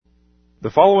The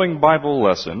following Bible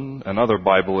lesson and other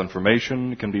Bible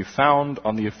information can be found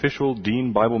on the official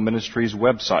Dean Bible Ministries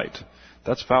website.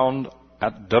 That's found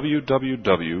at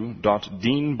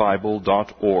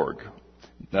www.deanbible.org.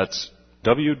 That's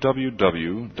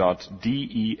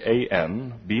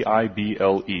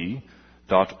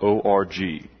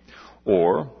www.deanbible.org.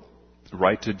 Or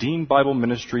write to Dean Bible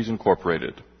Ministries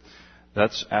Incorporated.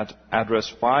 That's at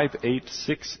address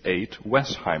 5868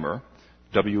 Westheimer,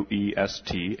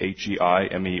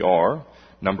 Westheimer,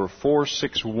 number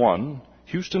 461,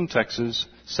 Houston, Texas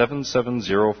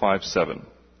 77057.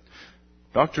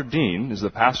 Dr. Dean is the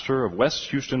pastor of West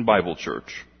Houston Bible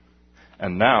Church.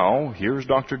 And now, here's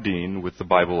Dr. Dean with the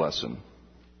Bible lesson.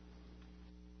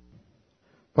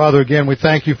 Father, again, we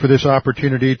thank you for this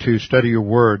opportunity to study your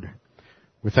Word.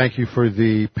 We thank you for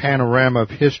the panorama of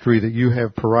history that you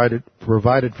have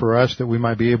provided for us, that we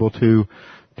might be able to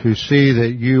see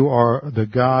that you are the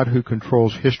God who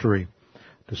controls history.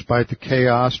 Despite the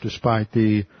chaos, despite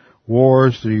the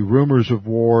wars, the rumors of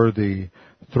war, the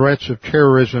threats of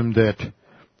terrorism that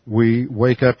we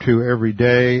wake up to every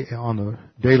day on the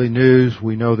daily news,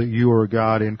 we know that you are a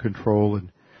God in control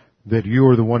and that you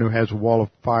are the one who has a wall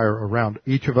of fire around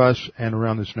each of us and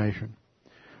around this nation.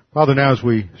 Father, now as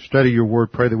we study your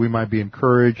word, pray that we might be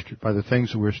encouraged by the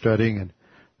things that we're studying and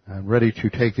ready to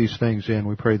take these things in.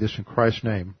 We pray this in Christ's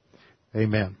name.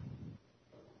 Amen.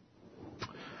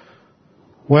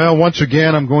 Well, once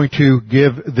again, I'm going to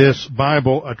give this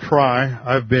Bible a try.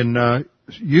 I've been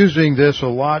using this a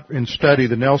lot in study,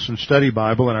 the Nelson Study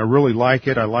Bible, and I really like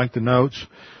it. I like the notes.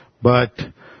 But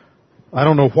I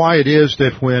don't know why it is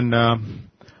that when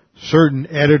certain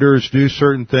editors do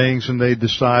certain things and they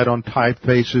decide on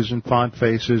typefaces and font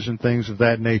faces and things of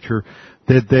that nature,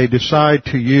 that they decide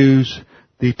to use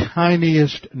the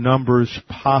tiniest numbers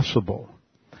possible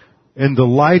and the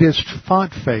lightest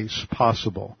font face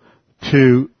possible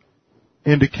to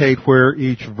indicate where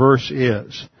each verse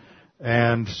is.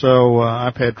 And so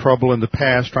I've had trouble in the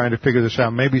past trying to figure this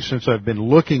out. Maybe since I've been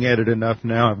looking at it enough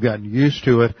now, I've gotten used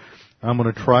to it. I'm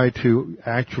going to try to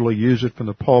actually use it from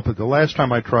the pulpit. The last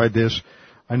time I tried this,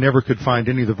 I never could find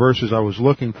any of the verses I was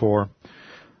looking for.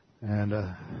 And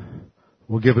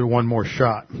we'll give it one more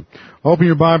shot. Open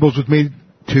your Bibles with me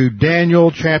to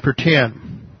Daniel chapter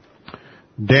 10.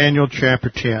 Daniel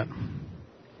chapter 10.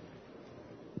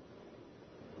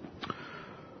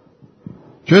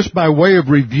 Just by way of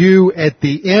review, at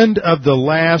the end of the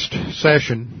last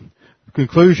session, the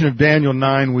conclusion of Daniel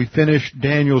 9, we finished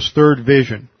Daniel's third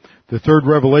vision, the third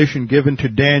revelation given to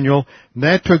Daniel, and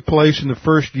that took place in the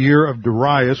first year of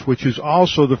Darius, which is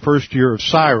also the first year of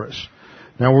Cyrus.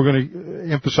 Now we're going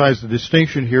to emphasize the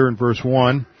distinction here in verse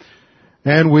 1.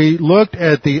 And we looked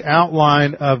at the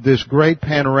outline of this great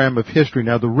panorama of history.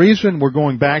 Now the reason we're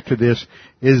going back to this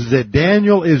is that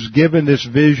Daniel is given this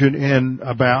vision in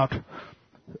about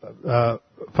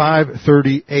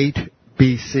 538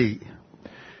 BC.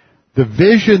 The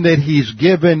vision that he's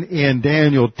given in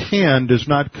Daniel 10 does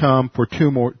not come for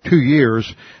 2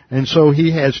 years, and so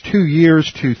he has 2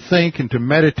 years to think and to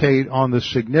meditate on the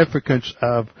significance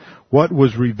of what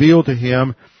was revealed to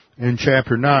him in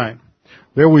chapter 9.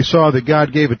 There we saw that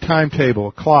God gave a timetable,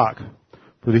 a clock,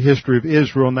 for the history of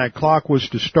Israel, and that clock was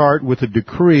to start with a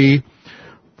decree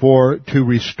to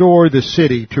restore the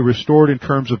city, to restore it in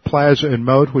terms of plaza and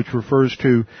moat, which refers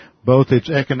to both its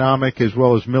economic as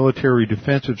well as military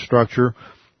defensive structure,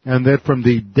 and that from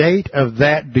the date of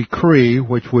that decree,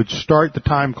 which would start the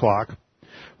time clock,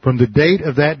 from the date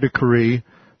of that decree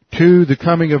to the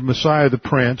coming of Messiah the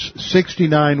Prince,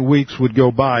 69 weeks would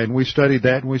go by, and we studied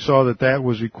that, and we saw that that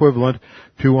was equivalent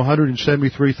to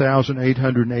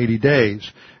 173,880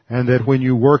 days, and that when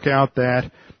you work out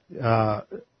that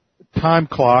time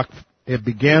clock, it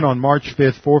began on March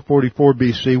 5th, 444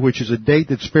 BC, which is a date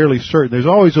that's fairly certain. There's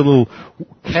always a little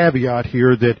caveat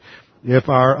here that if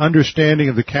our understanding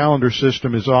of the calendar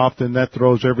system is off, then that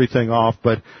throws everything off.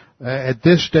 But at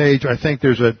this stage, I think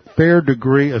there's a fair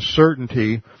degree of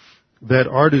certainty that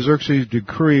Artaxerxes'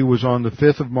 decree was on the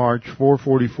 5th of March,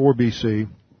 444 BC.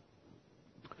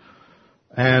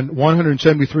 And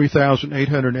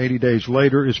 173,880 days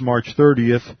later is March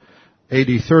 30th,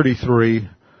 AD 33,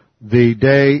 the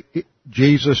day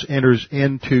Jesus enters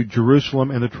into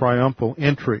Jerusalem in the triumphal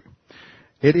entry.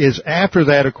 It is after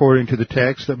that, according to the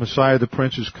text, that Messiah the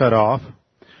Prince is cut off,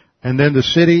 and then the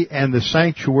city and the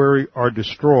sanctuary are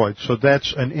destroyed. So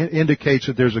that's indicates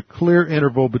that there's a clear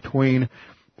interval between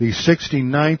the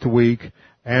 69th week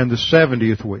and the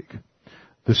 70th week.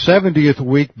 The 70th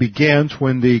week begins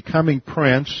when the coming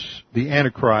prince, the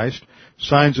Antichrist,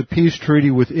 signs a peace treaty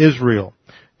with Israel.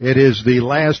 It is the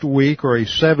last week or a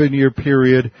 7-year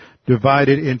period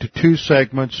divided into two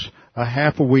segments, a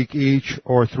half a week each,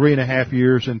 or 3.5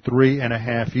 years and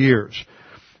 3.5 years.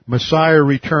 Messiah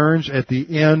returns at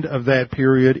the end of that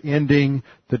period, ending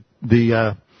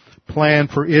the plan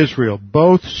for Israel.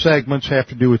 Both segments have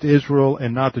to do with Israel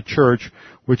and not the church,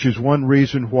 which is one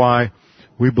reason why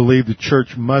we believe the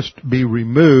church must be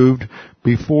removed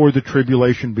before the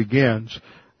tribulation begins.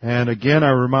 And again,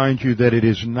 I remind you that it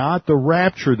is not the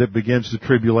rapture that begins the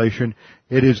tribulation.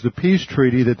 It is the peace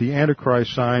treaty that the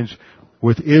Antichrist signs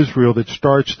with Israel that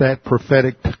starts that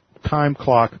prophetic time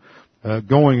clock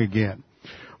going again.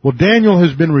 Well, Daniel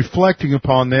has been reflecting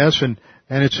upon this, and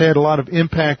it's had a lot of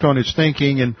impact on his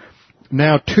thinking. And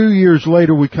now 2 years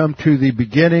later, we come to the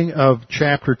beginning of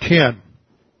chapter 10.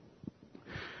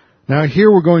 Now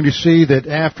here we're going to see that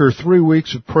after 3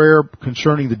 weeks of prayer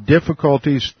concerning the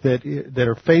difficulties that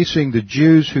are facing the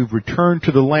Jews who've returned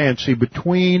to the land, see,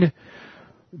 between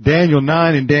Daniel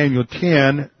 9 and Daniel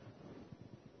 10,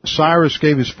 Cyrus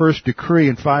gave his first decree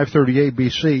in 538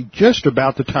 BC, just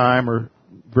about the time, or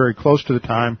very close to the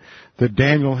time, that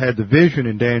Daniel had the vision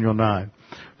in Daniel 9.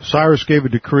 Cyrus gave a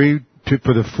decree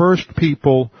for the first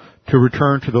people to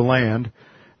return to the land,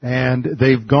 and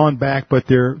they've gone back, but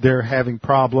they're having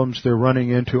problems. They're running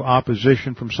into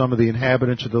opposition from some of the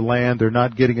inhabitants of the land. They're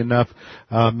not getting enough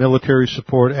military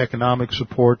support, economic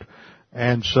support,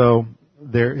 and so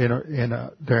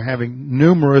they're having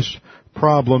numerous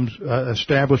problems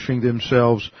establishing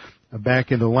themselves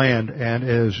back in the land. And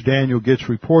as Daniel gets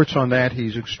reports on that,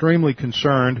 he's extremely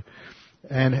concerned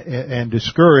and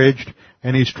discouraged,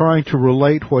 and he's trying to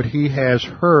relate what he has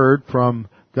heard from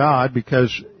God,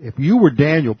 because if you were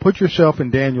Daniel, put yourself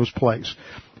in Daniel's place.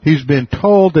 He's been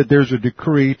told that there's a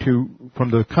decree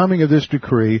from the coming of this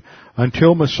decree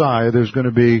until Messiah, there's going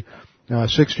to be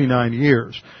 69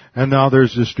 years. And now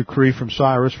there's this decree from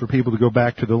Cyrus for people to go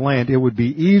back to the land. It would be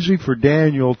easy for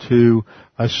Daniel to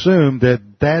assume that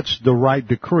that's the right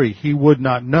decree. He would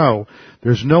not know.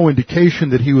 There's no indication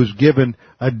that he was given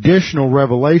additional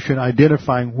revelation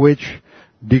identifying which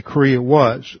decree it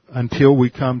was until we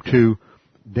come to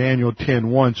Daniel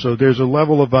 10:1. So there's a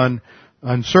level of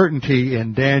uncertainty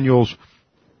in Daniel's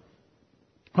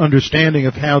understanding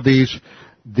of how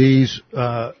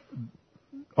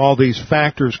all these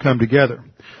factors come together.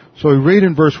 So we read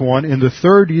in verse 1, in the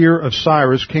 3rd year of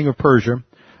Cyrus, king of Persia,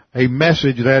 a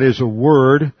message, that is a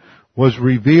word, was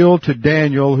revealed to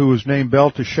Daniel, who was named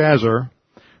Belteshazzar,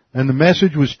 and the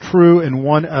message was true and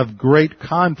one of great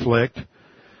conflict,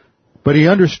 but he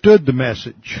understood the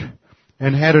message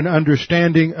and had an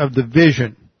understanding of the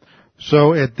vision.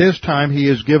 So at this time he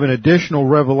is given additional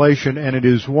revelation, and it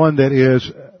is one that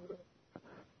is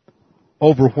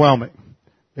overwhelming.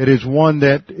 It is one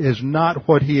that is not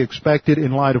what he expected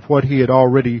in light of what he had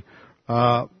already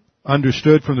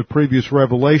understood from the previous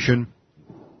revelation.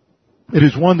 It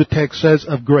is one the text says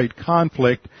of great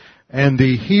conflict, and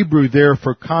the Hebrew there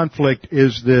for conflict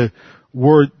is the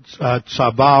word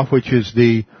tzabah, which is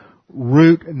the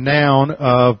root noun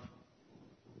of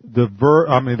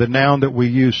the noun that we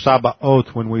use,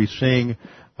 Sabaoth, when we sing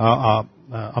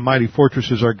A Mighty Fortress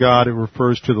is Our God. It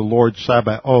refers to the Lord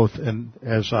Sabaoth, and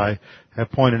as I have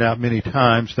pointed out many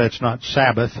times, that's not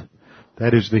Sabbath.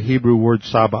 That is the Hebrew word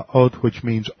Sabaoth, which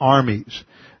means armies.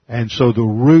 And so the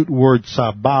root word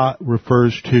Sabah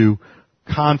refers to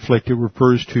conflict. It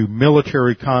refers to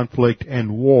military conflict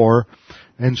and war.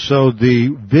 And so the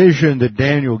vision that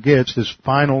Daniel gets, this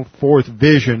final 4th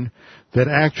vision, that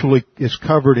actually is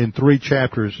covered in 3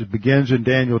 chapters. It begins in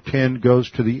Daniel 10,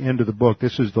 goes to the end of the book.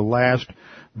 This is the last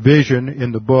vision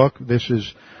in the book. This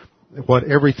is what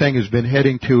everything has been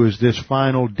heading to, is this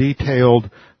final detailed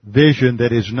vision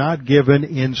that is not given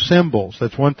in symbols.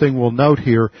 That's one thing we'll note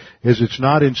here, is it's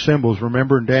not in symbols.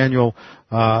 Remember in Daniel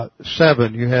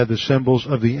 7, you had the symbols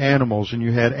of the animals, and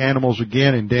you had animals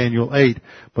again in Daniel 8,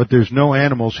 but there's no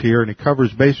animals here, and it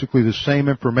covers basically the same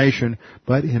information,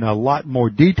 but in a lot more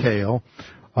detail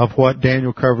of what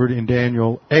Daniel covered in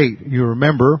Daniel 8. You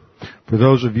remember, for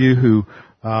those of you who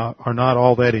are not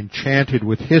all that enchanted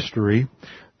with history,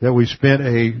 that we spent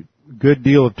a good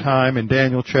deal of time in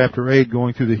Daniel chapter 8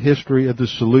 going through the history of the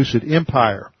Seleucid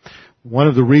Empire. One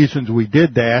of the reasons we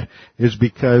did that is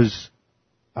because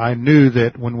I knew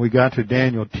that when we got to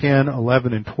Daniel 10,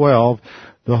 11, and 12,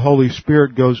 the Holy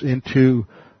Spirit goes into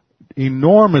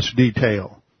enormous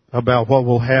detail about what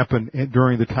will happen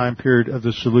during the time period of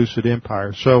the Seleucid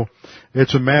Empire. So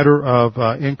it's a matter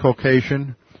of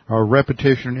inculcation, or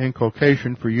repetition and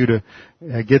inculcation, for you to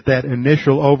get that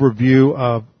initial overview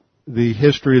of the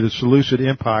history of the Seleucid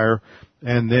Empire,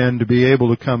 and then to be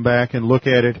able to come back and look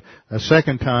at it a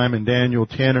second time in Daniel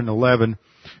 10 and 11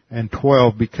 and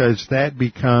 12, because that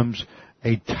becomes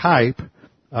a type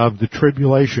of the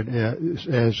tribulation,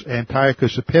 as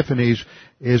Antiochus Epiphanes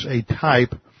is a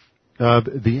type of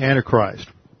the Antichrist.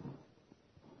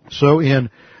 So in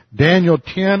Daniel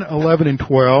 10, 11, and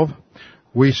 12,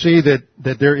 we see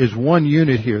that there is one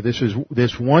unit here.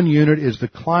 This one unit is the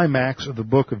climax of the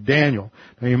book of Daniel.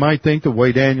 Now you might think the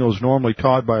way Daniel is normally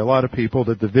taught by a lot of people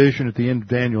that the vision at the end of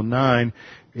Daniel 9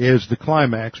 is the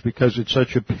climax because it's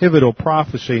such a pivotal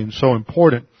prophecy and so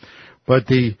important. But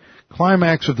the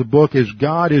climax of the book is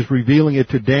God is revealing it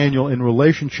to Daniel in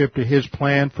relationship to His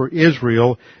plan for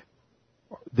Israel.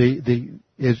 The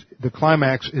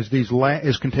climax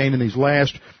is contained in these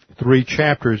last 3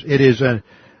 chapters. It is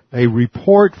a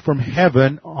report from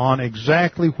heaven on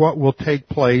exactly what will take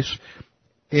place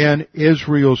in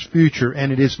Israel's future.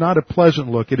 And it is not a pleasant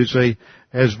look. It is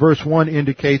as verse 1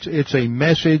 indicates, it's a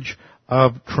message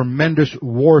of tremendous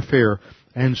warfare.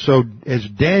 And so as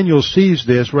Daniel sees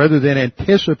this, rather than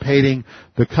anticipating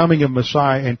the coming of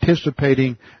Messiah,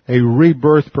 anticipating a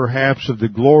rebirth perhaps of the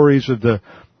glories of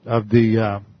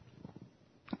the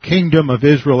kingdom of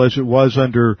Israel as it was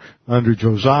under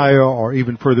Josiah or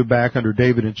even further back under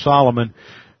David and Solomon,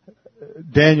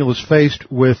 Daniel is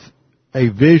faced with a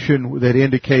vision that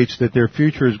indicates that their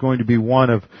future is going to be one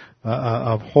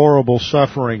of horrible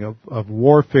suffering, of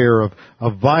warfare,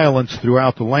 of violence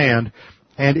throughout the land,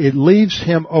 and it leaves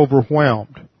him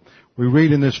overwhelmed. We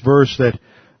read in this verse that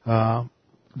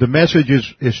the message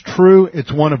is true,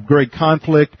 it's one of great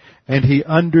conflict, and he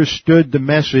understood the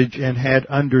message and had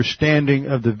understanding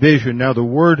of the vision. Now the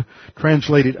word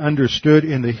translated understood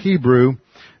in the Hebrew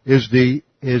is the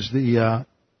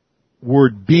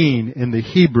word being in the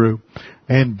Hebrew.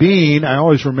 And being, I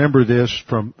always remember this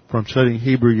from studying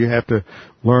Hebrew, you have to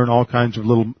learn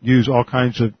use all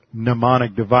kinds of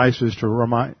mnemonic devices to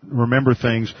remember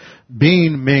things.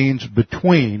 Being means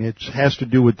between. It has to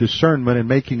do with discernment and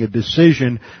making a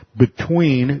decision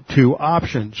between 2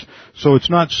 options. So it's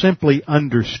not simply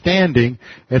understanding,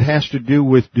 it has to do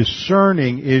with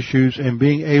discerning issues and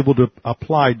being able to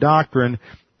apply doctrine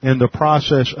in the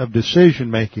process of decision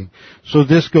making. So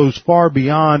this goes far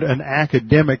beyond an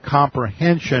academic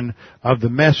comprehension of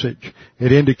the message.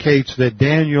 It indicates that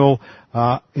Daniel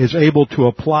is able to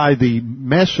apply the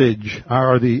message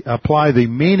or apply the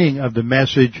meaning of the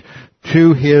message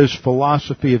to his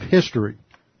philosophy of history.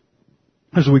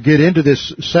 As we get into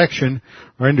this section,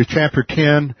 or into chapter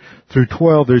 10 through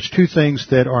 12, there's 2 things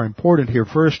that are important here.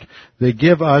 First, they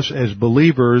give us as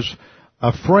believers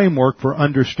a framework for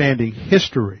understanding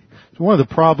history. So one of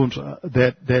the problems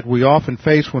that we often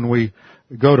face when we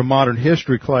go to modern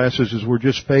history classes is we're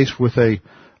just faced with a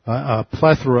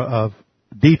plethora of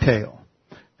detail.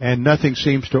 And nothing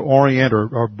seems to orient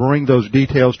or bring those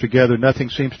details together. Nothing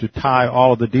seems to tie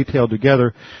all of the detail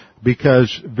together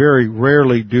because very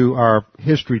rarely do our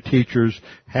history teachers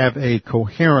have a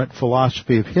coherent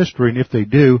philosophy of history. And if they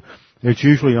do, it's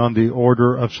usually on the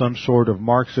order of some sort of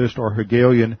Marxist or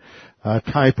Hegelian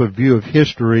type of view of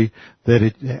history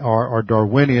or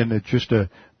Darwinian. It's just a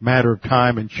matter of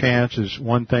time and chance as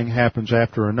one thing happens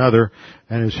after another.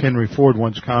 And as Henry Ford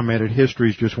once commented, history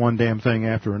is just one damn thing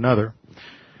after another.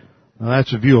 Now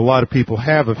that's a view a lot of people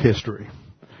have of history.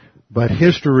 But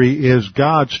history is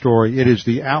God's story. It is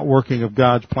the outworking of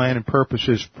God's plan and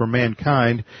purposes for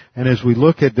mankind. And as we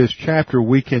look at this chapter,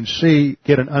 we can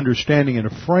get an understanding and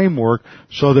a framework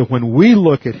so that when we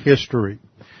look at history,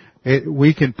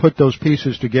 we can put those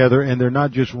pieces together and they're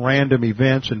not just random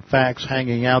events and facts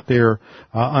hanging out there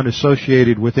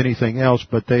unassociated with anything else,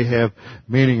 but they have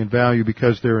meaning and value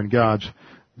because they're in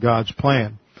God's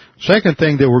plan. Second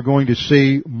thing that we're going to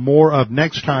see more of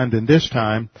next time than this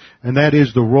time, and that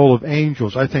is the role of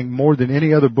angels. I think more than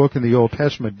any other book in the Old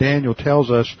Testament, Daniel tells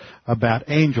us about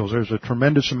angels. There's a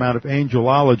tremendous amount of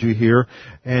angelology here,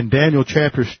 and Daniel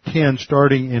chapter 10,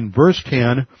 starting in verse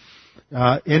 10,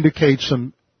 indicates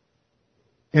some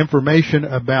information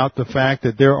about the fact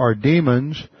that there are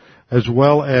demons as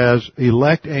well as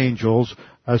elect angels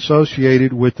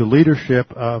associated with the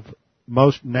leadership of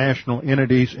most national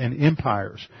entities and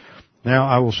empires. Now,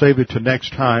 I will save it to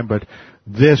next time, but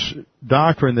this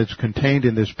doctrine that's contained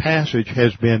in this passage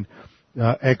has been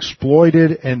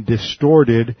exploited and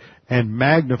distorted and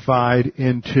magnified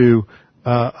into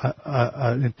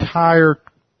an entire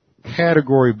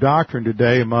category of doctrine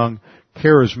today among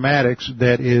charismatics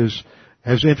that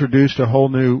has introduced a whole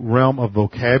new realm of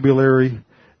vocabulary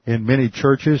in many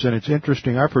churches. And it's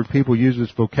interesting, I've heard people use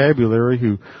this vocabulary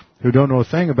who don't know a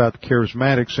thing about the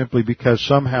charismatics simply because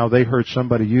somehow they heard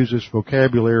somebody use this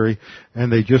vocabulary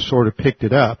and they just sort of picked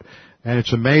it up. And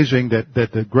it's amazing that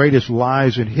the greatest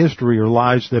lies in history are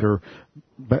lies that are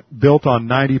built on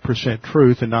 90%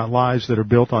 truth and not lies that are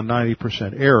built on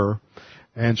 90% error.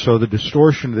 And so the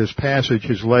distortion of this passage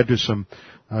has led to some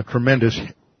tremendous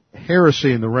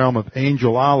heresy in the realm of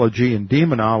angelology and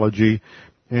demonology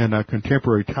in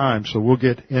contemporary times. So we'll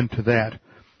get into that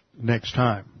next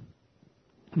time.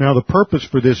 Now the purpose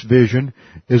for this vision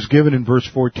is given in verse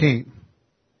 14.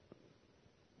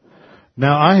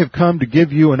 Now I have come to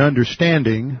give you an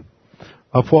understanding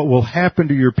of what will happen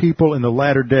to your people in the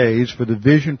latter days, for the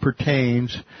vision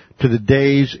pertains to the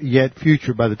days yet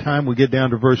future. By the time we get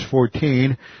down to verse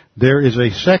 14, there is a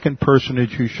second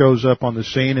personage who shows up on the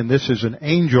scene, and this is an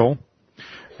angel.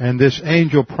 And this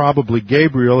angel, probably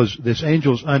Gabriel, this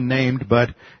angel's unnamed,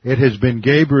 but it has been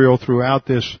Gabriel throughout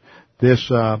this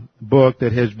book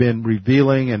that has been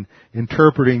revealing and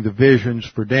interpreting the visions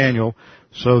for Daniel.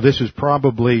 So this is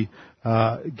probably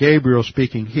Gabriel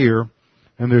speaking here.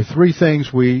 And there are three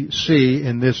things we see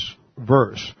in this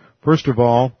verse. First of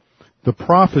all, the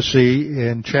prophecy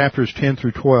in chapters 10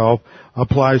 through 12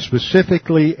 applies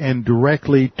specifically and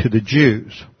directly to the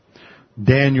Jews,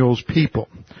 Daniel's people.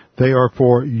 They are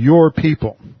for your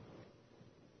people.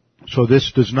 So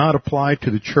this does not apply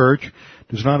to the church,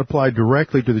 does not apply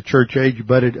directly to the church age,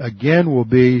 but it again will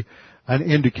be an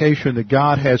indication that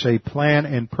God has a plan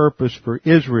and purpose for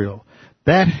Israel.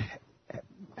 That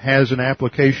has an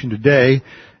application today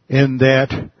in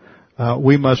that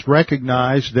we must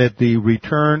recognize that the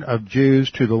return of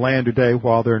Jews to the land today,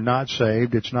 while they're not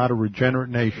saved, it's not a regenerate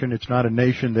nation, it's not a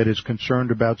nation that is concerned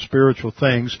about spiritual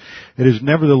things. It is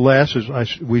nevertheless,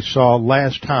 as we saw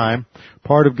last time,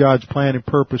 part of God's plan and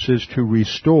purpose is to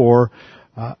restore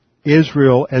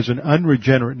Israel as an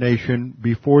unregenerate nation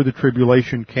before the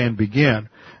tribulation can begin.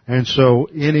 And so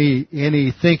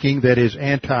any thinking that is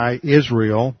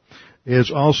anti-Israel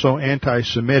is also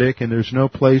anti-Semitic, and there's no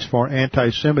place for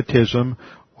anti-Semitism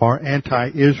or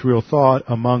anti-Israel thought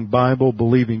among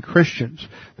Bible-believing Christians.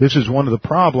 This is one of the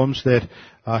problems that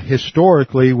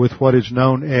historically with what is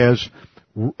known as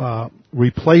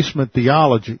replacement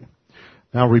theology.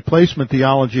 Now, replacement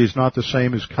theology is not the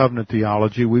same as covenant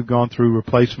theology. We've gone through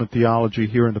replacement theology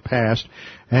here in the past,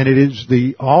 and it is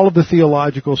all of the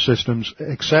theological systems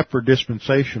except for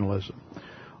dispensationalism.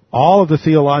 All of the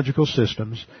theological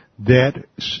systems that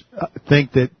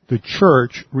think that the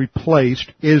church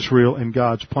replaced Israel in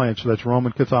God's plan. So that's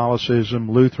Roman Catholicism,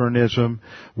 Lutheranism,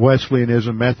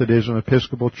 Wesleyanism, Methodism,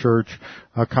 Episcopal Church,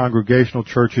 congregational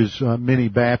churches, many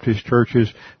Baptist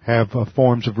churches have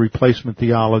forms of replacement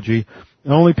theology.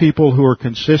 Only people who are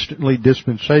consistently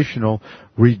dispensational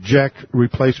reject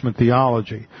replacement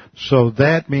theology. So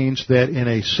that means that in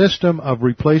a system of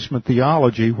replacement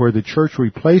theology where the church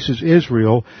replaces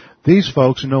Israel, these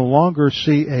folks no longer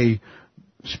see a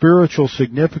spiritual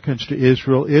significance to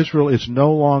Israel. Israel is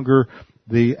no longer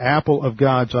the apple of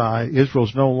God's eye. Israel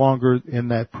is no longer in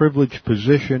that privileged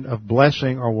position of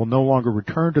blessing, or will no longer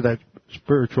return to that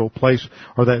spiritual place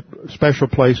or that special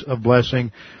place of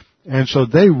blessing. And so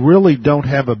they really don't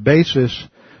have a basis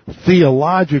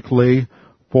theologically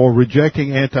for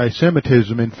rejecting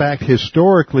anti-Semitism. In fact,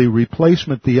 historically,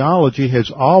 replacement theology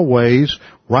has always,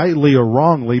 rightly or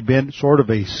wrongly, been sort of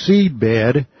a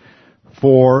seedbed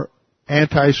for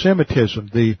anti-Semitism.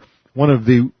 One of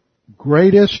the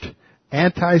greatest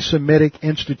anti-Semitic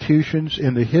institutions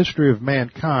in the history of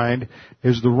mankind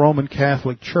is the Roman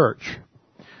Catholic Church.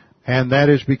 And that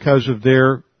is because of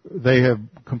they have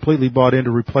completely bought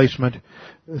into replacement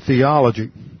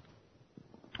theology.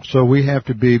 So we have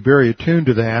to be very attuned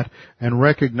to that and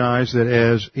recognize that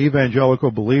as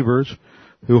evangelical believers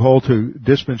who hold to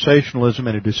dispensationalism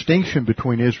and a distinction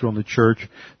between Israel and the church,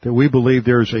 that we believe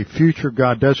there is a future,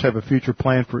 God does have a future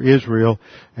plan for Israel,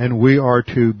 and we are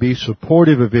to be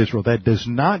supportive of Israel. That does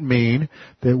not mean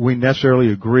that we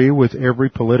necessarily agree with every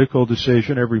political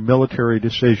decision, every military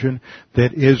decision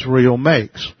that Israel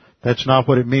makes. That's not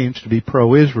what it means to be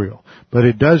pro-Israel. But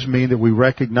it does mean that we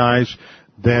recognize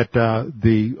that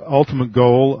the ultimate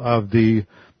goal of the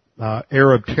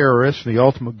Arab terrorists, the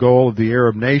ultimate goal of the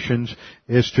Arab nations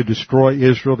is to destroy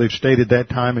Israel. They've stated that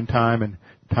time and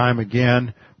time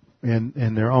again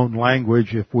in their own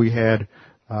language. If we had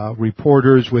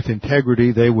reporters with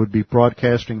integrity, they would be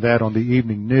broadcasting that on the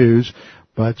evening news.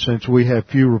 But since we have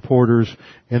few reporters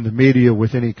in the media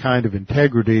with any kind of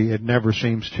integrity, it never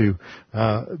seems to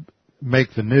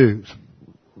make the news.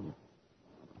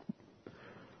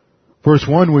 Verse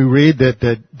 1, we read that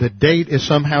the date is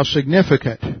somehow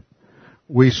significant.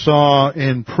 We saw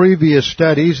in previous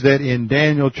studies that in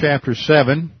Daniel chapter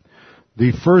 7,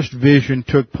 the first vision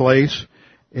took place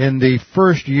in the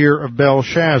first year of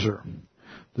Belshazzar.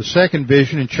 The second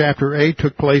vision in chapter 8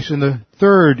 took place in the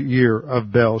third year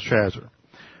of Belshazzar.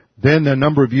 Then a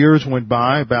number of years went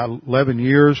by, about 11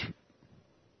 years.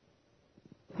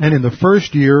 And in the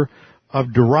first year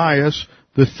of Darius,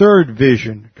 the third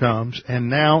vision comes. And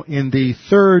now in the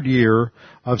third year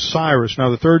of Cyrus. Now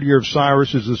the third year of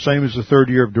Cyrus is the same as the third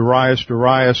year of Darius.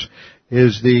 Darius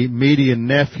is the Median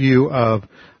nephew of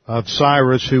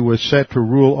Cyrus, who was set to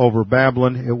rule over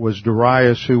Babylon. It was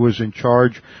Darius who was in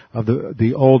charge of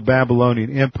the old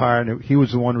Babylonian Empire, and he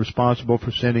was the one responsible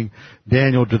for sending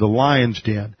Daniel to the lion's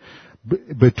den.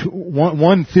 But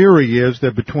one theory is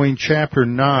that between chapter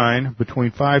 9,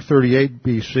 between 538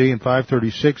 BC and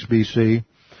 536 BC,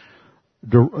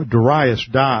 Darius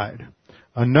died.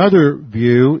 Another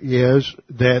view is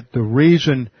that the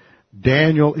reason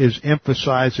Daniel is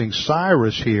emphasizing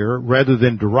Cyrus here rather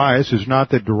than Darius is not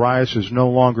that Darius is no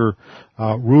longer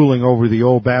ruling over the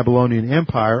old Babylonian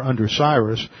Empire under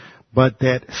Cyrus, but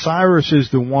that Cyrus is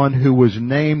the one who was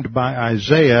named by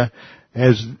Isaiah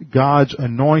as God's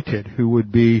anointed, who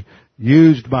would be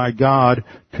used by God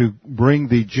to bring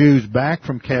the Jews back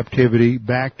from captivity,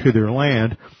 back to their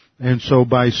land. And so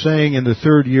by saying in the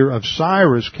third year of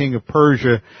Cyrus, king of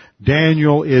Persia,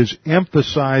 Daniel is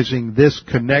emphasizing this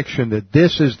connection, that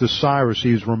this is the Cyrus.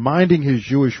 He's reminding his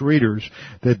Jewish readers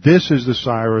that this is the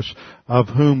Cyrus of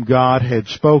whom God had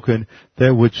spoken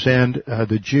that would send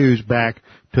the Jews back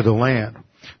to the land.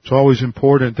 It's always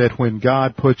important that when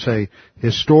God puts a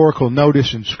historical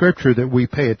notice in Scripture that we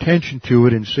pay attention to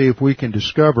it and see if we can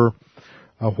discover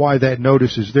why that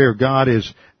notice is there. God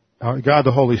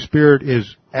the Holy Spirit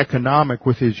is economic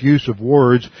with His use of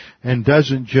words and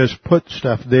doesn't just put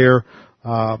stuff there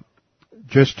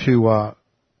just to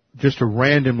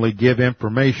randomly give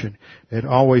information. It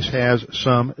always has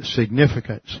some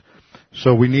significance.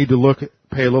 So we need to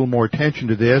pay a little more attention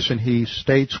to this, and he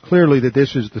states clearly that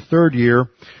this is the third year,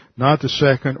 not the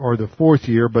second or the fourth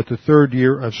year, but the third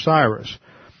year of Cyrus.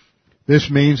 This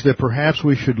means that perhaps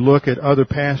we should look at other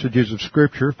passages of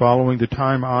Scripture following the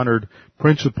time-honored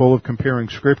principle of comparing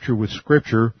Scripture with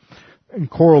Scripture and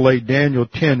correlate Daniel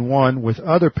 10:1 with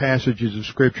other passages of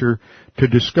Scripture to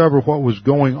discover what was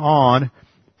going on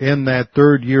in that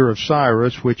third year of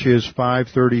Cyrus, which is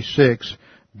 536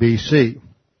 BC.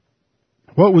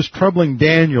 What was troubling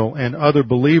Daniel and other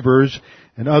believers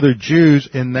and other Jews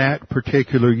in that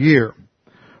particular year?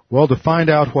 Well, to find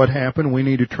out what happened, we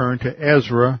need to turn to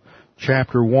Ezra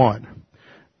chapter 1.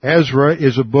 Ezra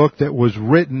is a book that was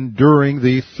written during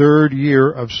the third year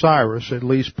of Cyrus, at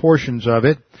least portions of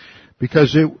it,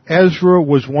 because Ezra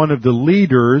was one of the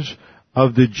leaders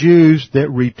of the Jews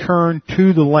that returned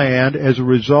to the land as a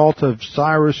result of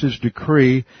Cyrus's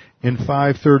decree in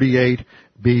 538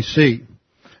 BC.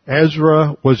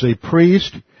 Ezra was a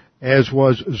priest, as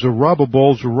was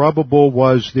Zerubbabel. Ezra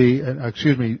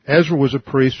was a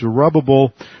priest.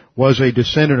 Zerubbabel was a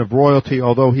descendant of royalty,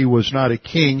 although he was not a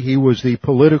king. He was the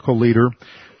political leader.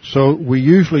 So we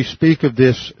usually speak of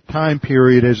this time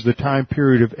period as the time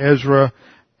period of Ezra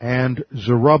and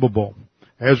Zerubbabel.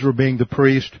 Ezra being the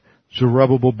priest,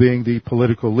 Zerubbabel being the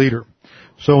political leader.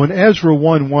 So in Ezra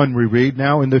 1:1 we read,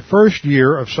 "Now in the first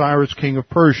year of Cyrus king of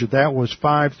Persia," that was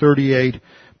 538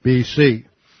 BC.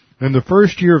 "In the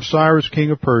first year of Cyrus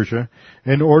king of Persia,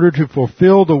 in order to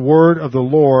fulfill the word of the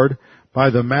Lord by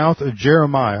the mouth of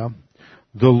Jeremiah,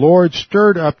 the Lord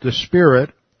stirred up the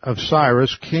spirit of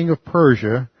Cyrus king of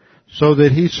Persia, so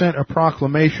that he sent a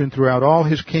proclamation throughout all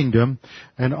his kingdom,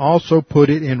 and also put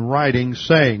it in writing,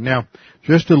 saying," Now,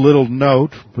 just a little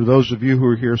note for those of you who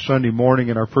are here Sunday morning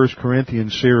in our 1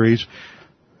 Corinthians series.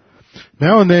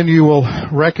 Now and then you will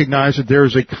recognize that there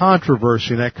is a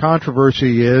controversy, and that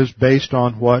controversy is based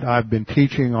on what I've been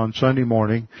teaching on Sunday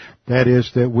morning. That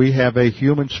is that we have a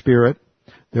human spirit,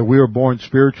 that we are born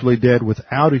spiritually dead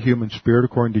without a human spirit,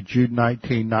 according to Jude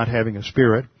 19, not having a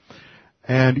spirit.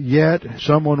 And yet,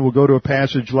 someone will go to a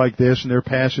passage like this, and there are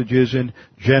passages in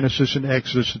Genesis and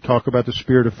Exodus that talk about the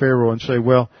spirit of Pharaoh and say,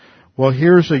 well,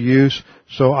 here's a use.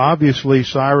 So obviously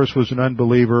Cyrus was an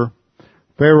unbeliever.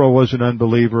 Pharaoh was an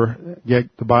unbeliever, yet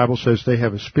the Bible says they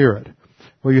have a spirit.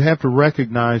 Well, you have to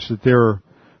recognize that there are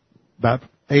about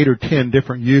 8 or 10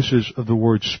 different uses of the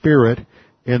word spirit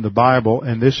in the Bible,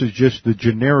 and this is just the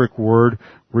generic word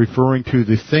referring to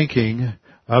the thinking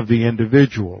of the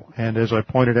individual. And as I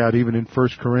pointed out, even in 1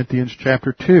 Corinthians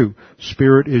chapter 2,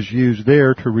 spirit is used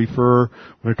there to refer,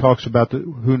 when it talks about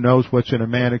who knows what's in a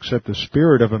man except the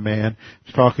spirit of a man,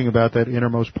 it's talking about that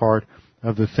innermost part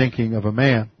of the thinking of a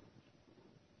man.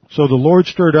 So the Lord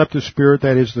stirred up the spirit,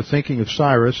 that is the thinking of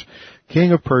Cyrus,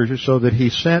 king of Persia, so that he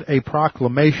sent a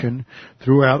proclamation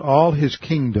throughout all his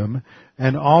kingdom,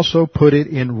 and also put it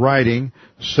in writing,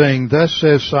 saying, "Thus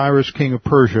says Cyrus, king of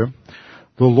Persia,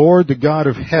 the Lord, the God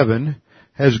of heaven,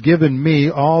 has given me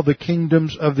all the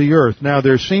kingdoms of the earth. Now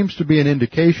there seems to be an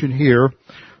indication here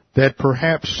that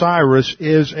perhaps Cyrus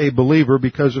is a believer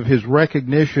because of his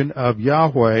recognition of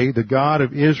Yahweh, the God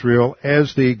of Israel,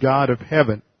 as the God of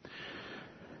heaven.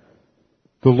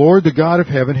 The Lord, the God of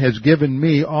heaven, has given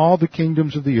me all the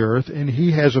kingdoms of the earth, and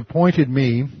he has appointed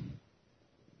me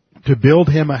to build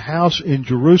him a house in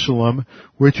Jerusalem,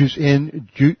 which is in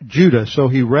Judah. So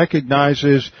he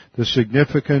recognizes the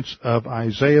significance of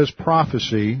Isaiah's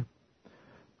prophecy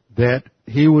that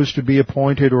he was to be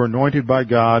appointed or anointed by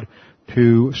God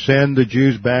to send the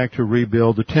Jews back to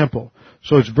rebuild the temple.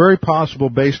 So it's very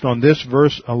possible based on this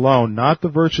verse alone, not the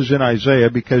verses in Isaiah,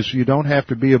 because you don't have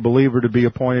to be a believer to be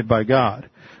appointed by God.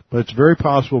 But it's very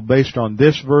possible based on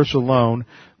this verse alone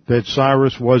that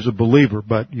Cyrus was a believer,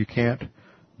 but you can't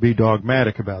be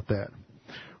dogmatic about that.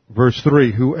 Verse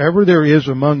 3, whoever there is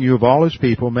among you of all his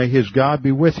people, may his God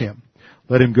be with him.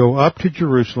 Let him go up to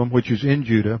Jerusalem, which is in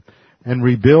Judah, and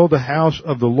rebuild the house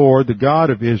of the Lord, the God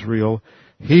of Israel.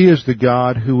 He is the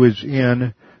God who is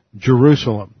in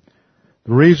Jerusalem.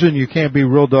 The reason you can't be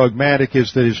real dogmatic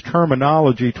is that his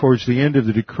terminology towards the end of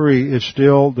the decree is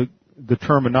still the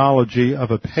terminology of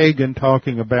a pagan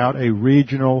talking about a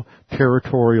regional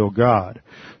territorial God.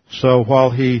 So while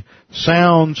he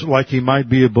sounds like he might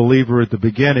be a believer at the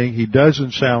beginning, he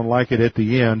doesn't sound like it at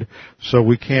the end, so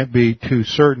we can't be too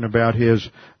certain about his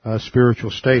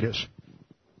spiritual status.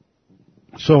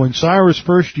 So in Cyrus'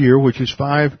 first year, which is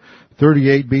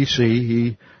 538 BC,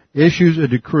 he issues a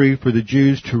decree for the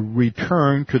Jews to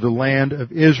return to the land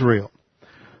of Israel.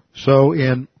 So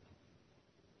in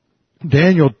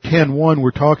Daniel 10:1,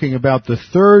 we're talking about the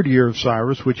third year of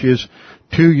Cyrus, which is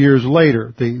 2 years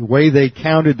later. The way they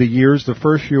counted the years, the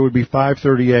first year would be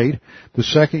 538, the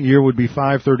second year would be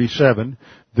 537,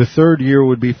 the third year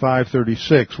would be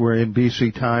 536. We're in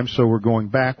BC time, so we're going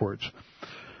backwards.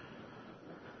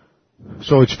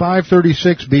 So it's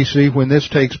 536 BC when this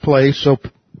takes place, so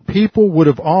people would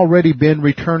have already been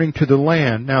returning to the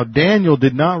land. Now, Daniel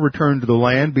did not return to the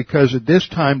land because at this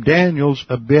time Daniel's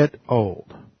a bit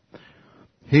old.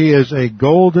 He is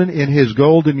in his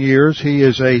golden years. He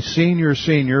is a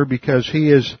senior because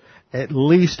he is at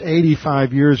least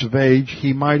 85 years of age.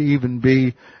 He might even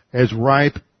be as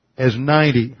ripe as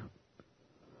 90.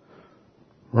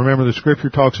 Remember, the scripture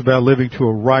talks about living to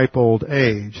a ripe old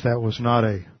age. That was not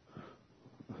a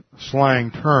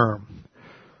slang term.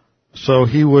 So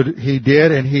he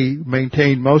did, and he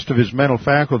maintained most of his mental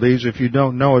faculties. If you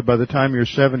don't know it, by the time you're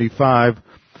 75,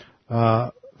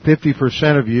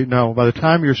 50% of you, no, by the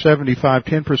time you're 75,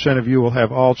 10% of you will have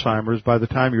Alzheimer's. By the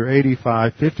time you're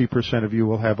 85, 50% of you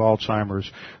will have Alzheimer's.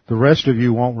 The rest of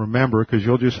you won't remember because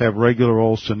you'll just have regular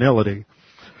old senility.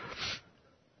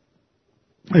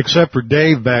 Except for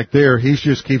Dave back there, he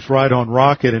just keeps right on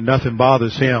rocket and nothing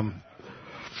bothers him.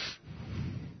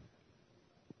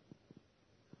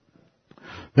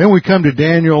 Then we come to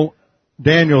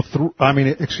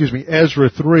Ezra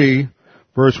 3,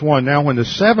 verse 1. Now when the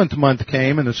 7th month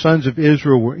came and the sons of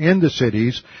Israel were in the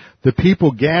cities, the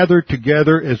people gathered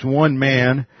together as one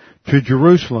man to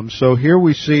Jerusalem. So here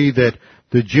we see that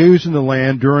the Jews in the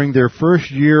land during their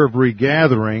first year of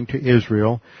regathering to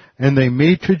Israel, and they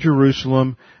meet to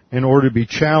Jerusalem in order to be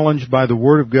challenged by the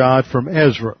word of God from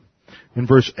Ezra. In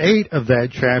verse 8 of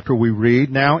that chapter we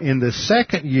read, now in the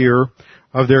 2nd year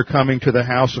of their coming to the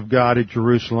house of God at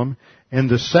Jerusalem, in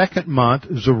the 2nd month,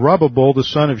 Zerubbabel, the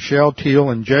son of Shealtiel,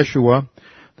 and Jeshua,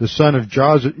 the son of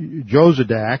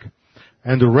Jozadak,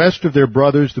 and the rest of their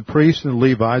brothers, the priests and the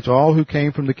Levites, all who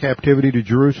came from the captivity to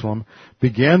Jerusalem,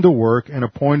 began the work and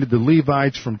appointed the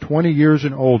Levites from 20 years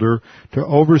and older to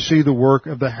oversee the work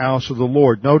of the house of the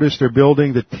Lord. Notice they're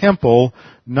building the temple,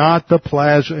 not the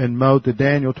plaza and moat that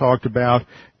Daniel talked about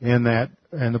in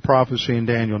the prophecy in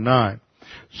Daniel 9.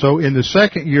 So in the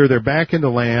 2nd year, they're back in the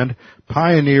land,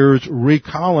 pioneers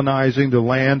recolonizing the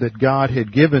land that God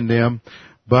had given them,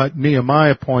 but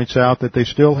Nehemiah points out that they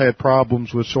still had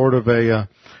problems with sort of an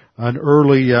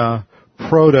early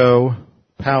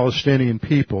proto-Palestinian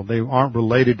people. They aren't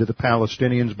related to the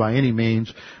Palestinians by any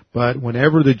means, but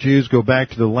whenever the Jews go back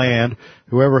to the land,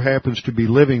 whoever happens to be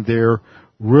living there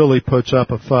really puts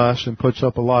up a fuss and puts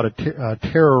up a lot of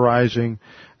terrorizing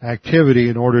activity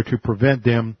in order to prevent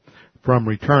them from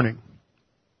returning.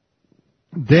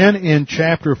 Then in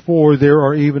chapter 4, there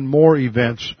are even more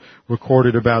events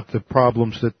recorded about the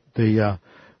problems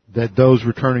that those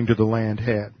returning to the land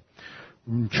had.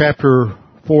 In chapter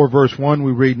 4, verse 1,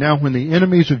 we read, now when the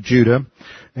enemies of Judah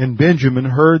and Benjamin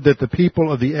heard that the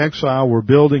people of the exile were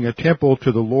building a temple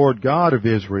to the Lord God of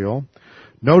Israel,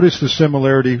 notice the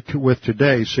similarity with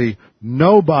today. See,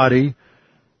 nobody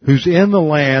who's in the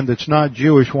land that's not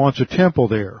Jewish wants a temple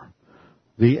there.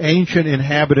 The ancient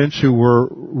inhabitants who were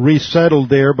resettled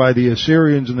there by the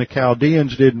Assyrians and the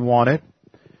Chaldeans didn't want it.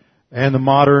 And the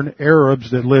modern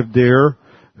Arabs that lived there,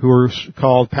 who are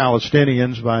called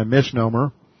Palestinians by a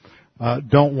misnomer,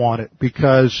 don't want it,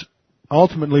 because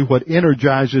ultimately what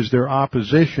energizes their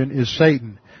opposition is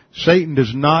Satan. Satan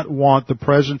does not want the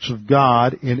presence of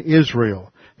God in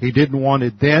Israel. He didn't want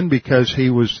it then because he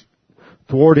was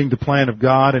thwarting the plan of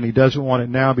God, and he doesn't want it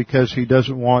now because he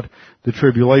doesn't want the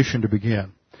tribulation to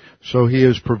begin. So he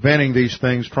is preventing these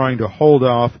things, trying to hold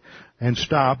off and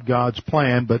stop God's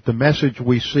plan. But the message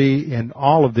we see in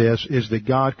all of this is that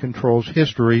God controls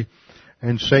history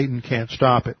and Satan can't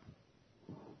stop it.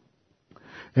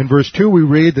 In verse 2 we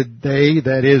read that they,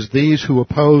 that is, these who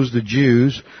oppose the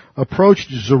Jews,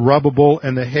 approached Zerubbabel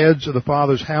and the heads of the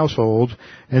fathers' households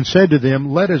and said to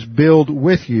them, let us build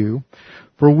with you,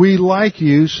 for we, like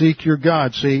you, seek your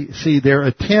God. See, their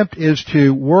attempt is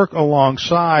to work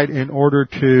alongside in order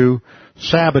to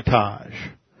sabotage,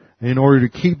 in order to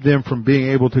keep them from being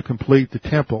able to complete the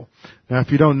temple. Now,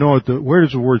 if you don't know it, where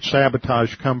does the word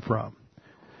sabotage come from?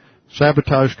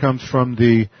 Sabotage comes from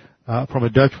a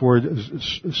Dutch word,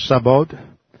 sabot,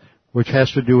 which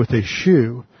has to do with a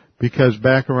shoe, because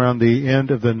back around the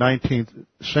end of the 19th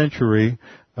century,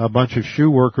 a bunch of shoe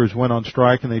workers went on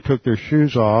strike and they took their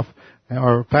shoes off,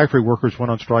 or factory workers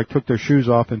went on strike, took their shoes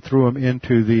off and threw them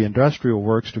into the industrial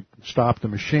works to stop the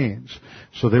machines.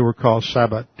 So they were called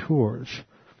saboteurs.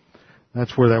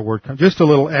 That's where that word comes. Just a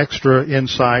little extra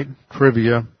insight,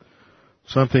 trivia,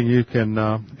 something you can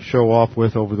show off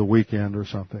with over the weekend or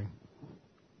something.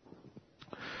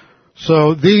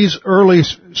 So these early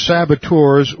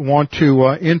saboteurs want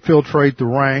to infiltrate the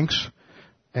ranks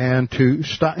and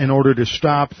in order to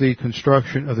stop the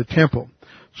construction of the temple.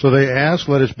 So they ask,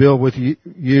 let us build with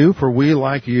you, for we,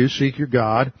 like you, seek your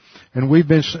God. And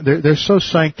they're so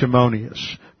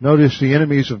sanctimonious. Notice the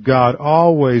enemies of God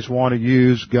always want to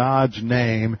use God's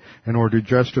name in order to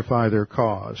justify their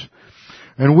cause.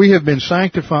 And we have been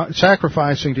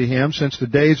sacrificing to him since the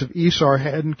days of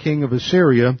Esarhaddon, king of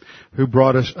Assyria, who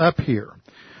brought us up here.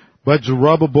 But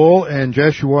Zerubbabel and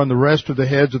Jeshua and the rest of the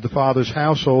heads of the fathers'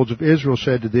 households of Israel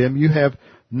said to them, you have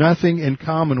nothing in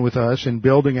common with us in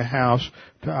building a house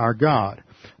to our God.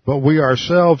 But we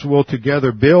ourselves will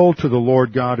together build to the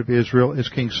Lord God of Israel as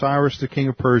King Cyrus, the king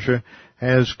of Persia,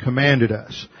 has commanded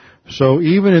us. So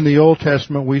even in the Old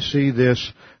Testament we see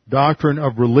this doctrine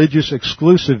of religious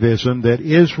exclusivism, that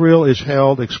Israel is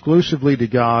held exclusively to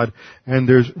God, and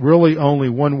there's really only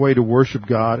one way to worship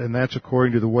God, and that's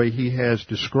according to the way He has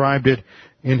described it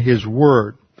in His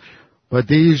Word. But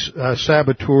these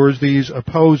saboteurs, these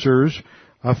opposers,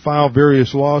 file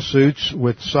various lawsuits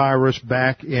with Cyrus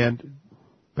back in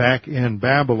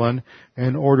Babylon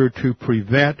in order to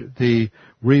prevent the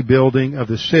rebuilding of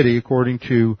the city, according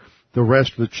to the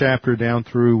rest of the chapter down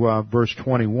through verse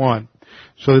 21.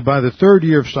 So that by the third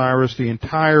year of Cyrus, the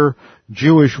entire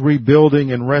Jewish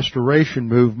rebuilding and restoration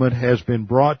movement has been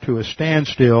brought to a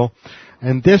standstill.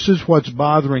 And this is what's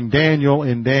bothering Daniel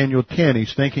in Daniel 10.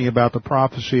 He's thinking about the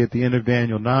prophecy at the end of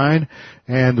Daniel 9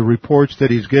 and the reports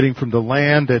that he's getting from the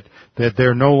land that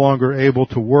they're no longer able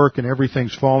to work and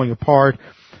everything's falling apart.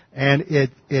 And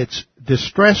it's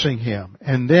distressing him.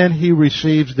 And then he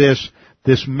receives this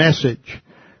message.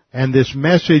 And this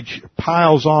message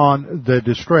piles on the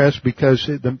distress because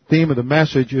the theme of the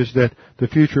message is that the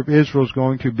future of Israel is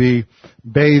going to be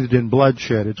bathed in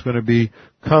bloodshed. It's going to be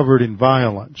covered in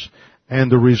violence.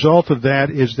 And the result of that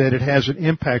is that it has an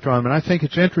impact on them. And I think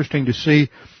it's interesting to see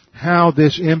how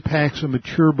this impacts a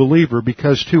mature believer,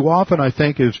 because too often I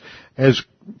think as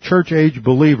church-age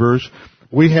believers,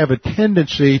 we have a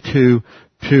tendency to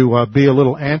be a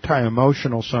little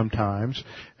anti-emotional sometimes,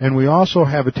 and we also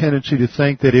have a tendency to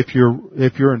think that if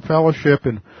you're in fellowship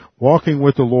and walking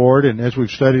with the Lord, and as we've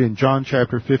studied in John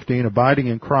chapter 15, abiding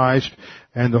in Christ,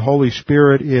 and the Holy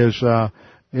Spirit is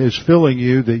filling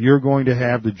you, that you're going to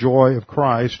have the joy of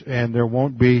Christ, and there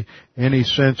won't be any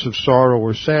sense of sorrow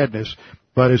or sadness.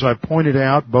 But as I pointed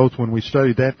out, both when we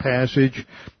studied that passage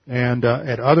and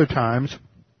at other times,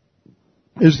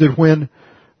 is that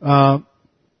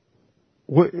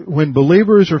when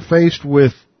believers are faced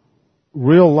with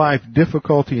real life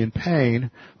difficulty and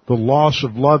pain, the loss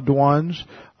of loved ones,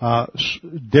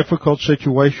 difficult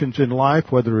situations in life,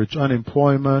 whether it's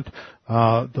unemployment,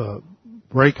 the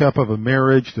breakup of a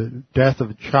marriage, the death of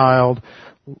a child,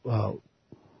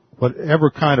 whatever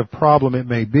kind of problem it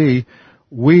may be,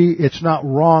 it's not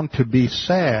wrong to be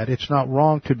sad. It's not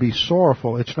wrong to be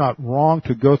sorrowful. It's not wrong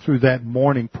to go through that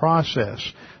mourning process.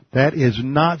 That is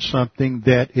not something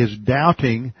that is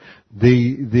doubting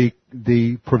the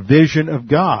the provision of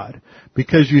God.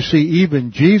 Because you see,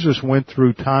 even Jesus went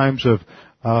through times of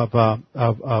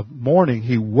mourning.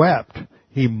 He wept.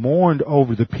 He mourned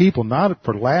over the people, not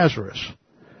for Lazarus.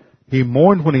 He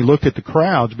mourned when he looked at the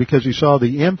crowds because he saw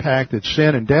the impact that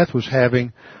sin and death was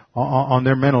having on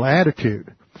their mental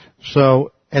attitude.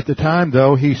 So at the time,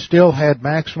 though, he still had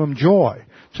maximum joy.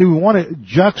 See, we want to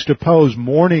juxtapose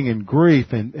mourning and grief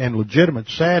and legitimate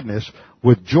sadness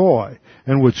with joy.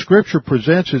 And what Scripture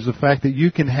presents is the fact that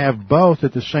you can have both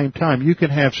at the same time. You can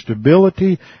have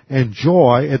stability and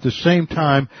joy at the same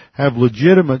time, have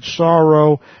legitimate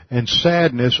sorrow and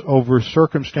sadness over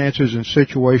circumstances and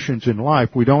situations in life.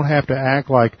 We don't have to act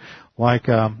like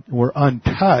we're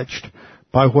untouched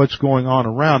by what's going on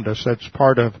around us. That's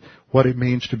part of what it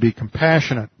means to be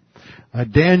compassionate.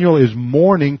 Daniel is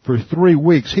mourning for 3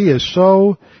 weeks. He is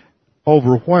so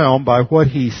overwhelmed by what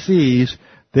he sees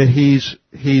that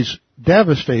he's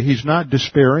devastated. He's not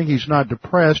despairing. He's not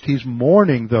depressed. He's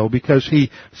mourning, though, because he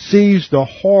sees the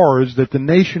horrors that the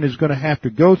nation is going to have to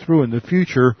go through in the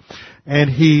future, and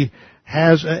it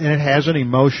has an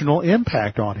emotional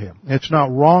impact on him. It's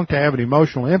not wrong to have an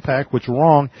emotional impact. What's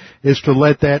wrong is to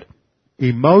let that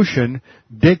emotion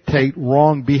dictate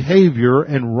wrong behavior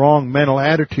and wrong mental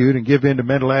attitude and give in to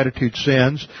mental attitude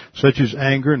sins such as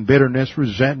anger and bitterness,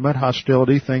 resentment,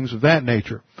 hostility, things of that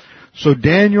nature. So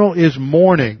Daniel is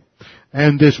mourning,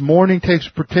 and this mourning takes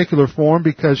a particular form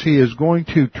because he is going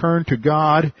to turn to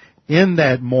God in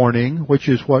that mourning, which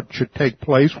is what should take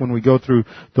place when we go through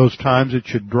those times. It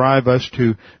should drive us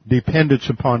to dependence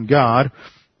upon God.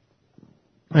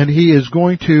 And he is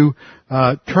going to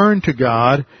turn to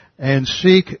God and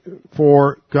seek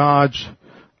for God's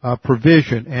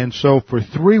provision. And so for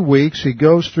 3 weeks he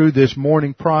goes through this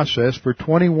mourning process for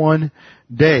 21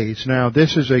 days. Now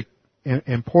this is an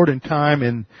important time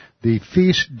in the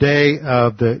feast day in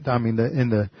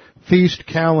the feast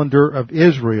calendar of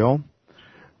Israel.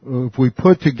 If we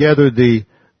put together the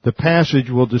passage,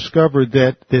 we'll discover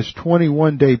that this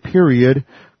 21-day period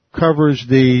covers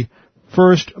the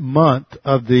first month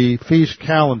of the feast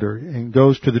calendar and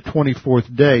goes to the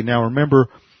 24th day. Now remember,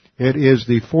 it is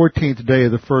the 14th day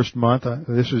of the first month.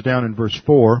 This is down in verse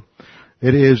 4.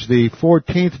 It is the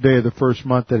 14th day of the first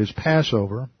month that is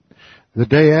Passover. The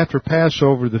day after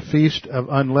Passover, the Feast of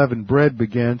Unleavened Bread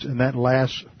begins, and that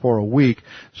lasts for a week.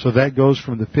 So that goes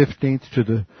from the 15th to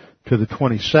the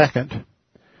 22nd.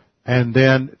 And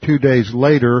then 2 days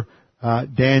later,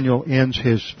 Daniel ends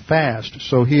his fast.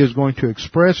 So he is going to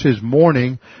express his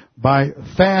mourning by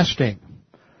fasting.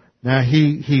 Now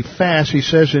he fasts, he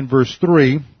says in verse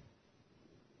 3,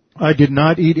 I did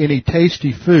not eat any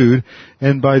tasty food,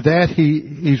 and by that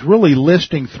he's really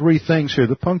listing 3 things here.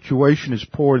 The punctuation is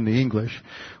poor in the English.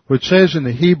 What it says in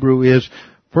the Hebrew is,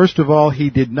 first of all, he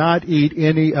did not eat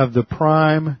any of the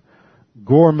prime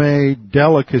gourmet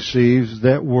delicacies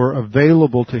that were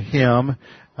available to him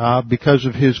because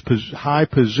of his high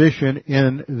position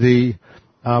in the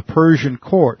Persian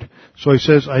court. So he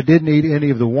says, I didn't eat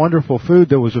any of the wonderful food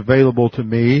that was available to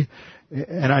me.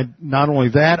 And not only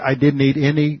that, I didn't eat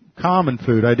any common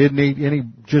food. I didn't eat any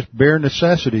just bare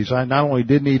necessities. I not only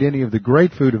didn't eat any of the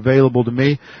great food available to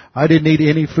me, I didn't eat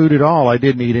any food at all. I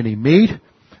didn't eat any meat,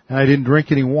 and I didn't drink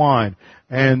any wine.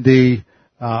 And the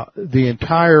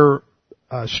entire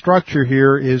structure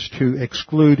here is to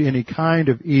exclude any kind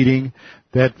of eating,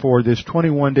 that for this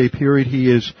 21-day period he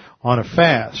is on a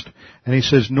fast. And he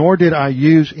says, nor did I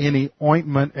use any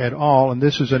ointment at all. And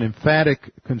this is an emphatic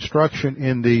construction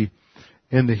in the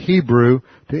Hebrew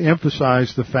to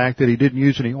emphasize the fact that he didn't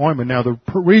use any ointment. Now, the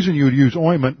reason you would use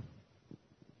ointment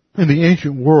in the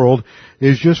ancient world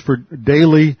is just for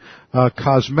daily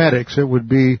cosmetics. It would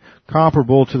be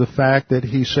comparable to the fact that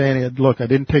he's saying, look, I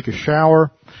didn't take a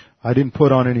shower, I didn't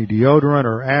put on any deodorant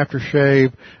or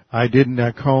aftershave, I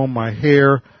didn't comb my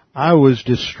hair. I was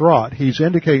distraught. He's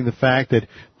indicating the fact that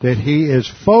he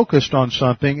is focused on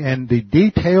something, and the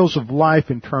details of life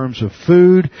in terms of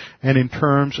food and in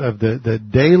terms of the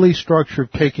daily structure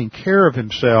of taking care of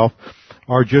himself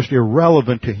are just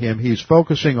irrelevant to him. He's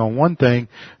focusing on one thing,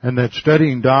 and that's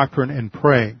studying doctrine and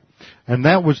praying. And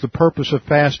that was the purpose of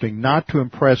fasting, not to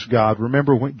impress God.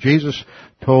 Remember when Jesus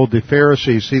told the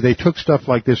Pharisees, see, they took stuff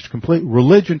like this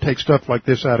religion takes stuff like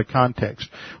this out of context.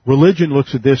 Religion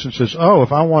looks at this and says, oh,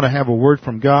 if I want to have a word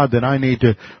from God, then I need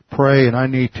to pray, and I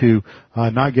need to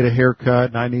not get a haircut,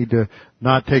 and I need to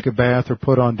not take a bath or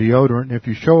put on deodorant. And if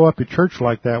you show up at church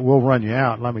like that, we'll run you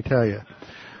out, let me tell you.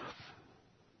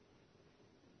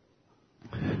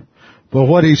 But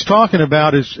what he's talking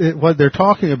about what they're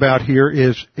talking about here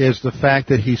is the fact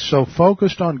that he's so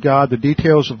focused on God, the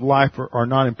details of life are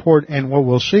not important, and what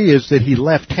we'll see is that he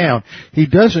left town. He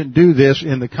doesn't do this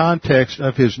in the context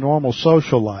of his normal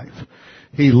social life.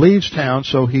 He leaves town,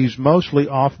 so he's mostly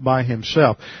off by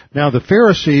himself. Now, the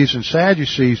Pharisees and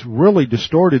Sadducees really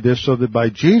distorted this so that by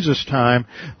Jesus' time,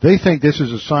 they think this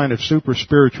is a sign of super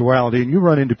spirituality. And you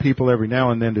run into people every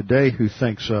now and then today who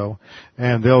think so.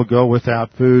 And they'll go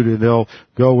without food, and they'll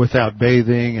go without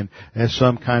bathing, and as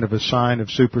some kind of a sign of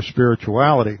super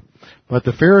spirituality. But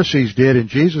the Pharisees did, and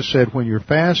Jesus said, when you're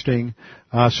fasting,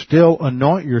 still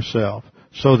anoint yourself,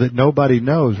 so that nobody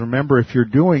knows. Remember, if you're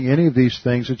doing any of these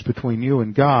things, it's between you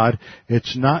and God. It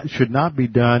should not be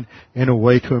done in a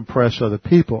way to impress other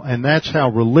people. And that's how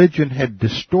religion had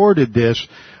distorted this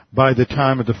by the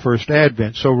time of the first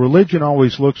Advent. So religion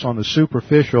always looks on the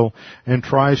superficial and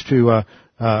tries to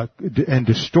and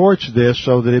distorts this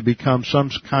so that it becomes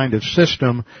some kind of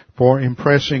system for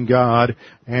impressing God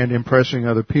and impressing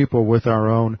other people with our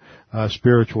own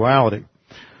spirituality.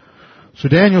 So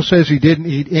Daniel says he didn't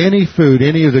eat any food,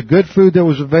 any of the good food that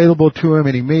was available to him,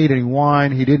 any meat, any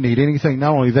wine. He didn't eat anything.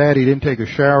 Not only that, he didn't take a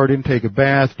shower, didn't take a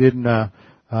bath, didn't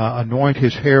anoint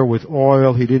his hair with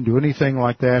oil. He didn't do anything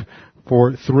like that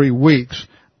for 3 weeks.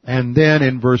 And then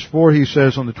in verse 4 he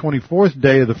says, on the 24th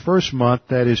day of the first month,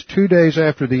 that is 2 days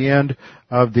after the end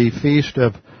of the feast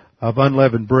of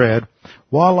unleavened bread,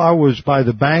 while I was by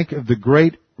the bank of the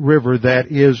great river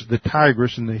that is the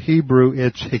Tigris. In the Hebrew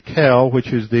it's Hikkel, which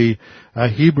is the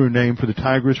Hebrew name for the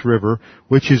Tigris River,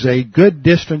 which is a good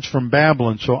distance from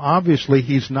Babylon. So obviously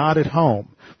he's not at home.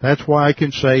 That's why I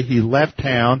can say he left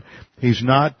town. He's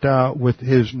not with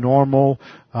his normal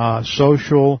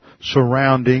social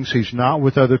surroundings. He's not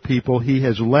with other people. He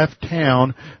has left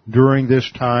town during this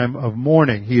time of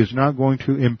mourning. He is not going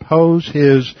to impose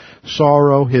his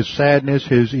sorrow, his sadness,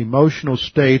 his emotional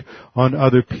state on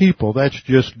other people. That's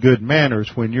just good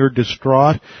manners. When you're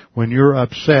distraught, when you're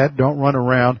upset, don't run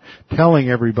around telling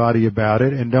everybody about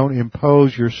it, and don't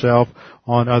impose yourself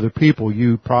on other people.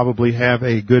 You probably have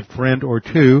a good friend or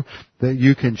two that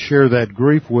you can share that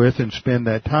grief with and spend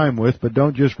that time with, but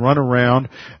don't just run around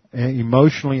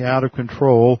emotionally out of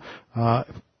control,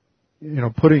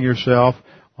 putting yourself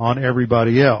on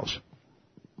everybody else.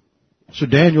 So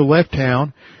Daniel left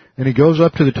town, and he goes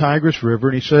up to the Tigris River,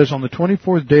 and he says, on the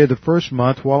 24th day of the first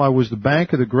month, while I was the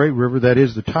bank of the great river, that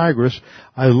is the Tigris,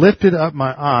 I lifted up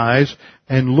my eyes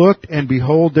and looked, and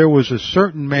behold, there was a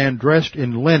certain man dressed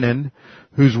in linen,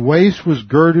 whose waist was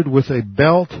girded with a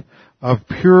belt of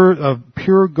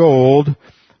pure gold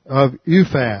of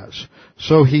Uphaz.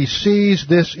 So he sees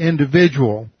this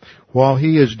individual while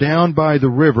he is down by the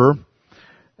river,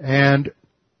 and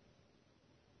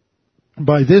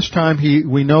by this time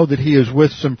we know that he is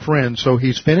with some friends. So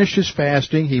he's finished his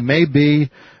fasting. He may be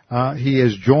he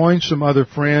has joined some other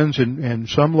friends in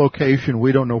some location.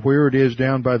 We don't know where it is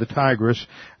down by the Tigris.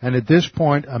 And at this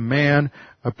point, a man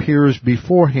appears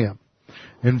before him.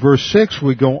 In verse 6,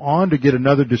 we go on to get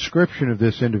another description of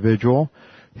this individual.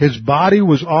 His body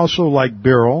was also like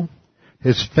beryl.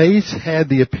 His face had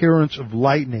the appearance of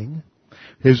lightning.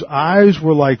 His eyes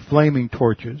were like flaming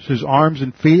torches. His arms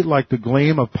and feet like the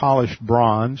gleam of polished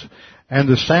bronze. And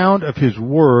the sound of his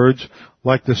words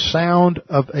like the sound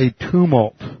of a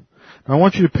tumult. Now I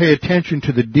want you to pay attention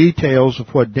to the details of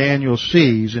what Daniel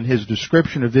sees in his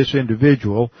description of this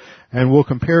individual, and we'll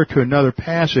compare it to another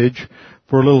passage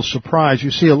for a little surprise. You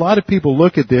see, a lot of people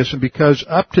look at this, and because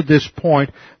up to this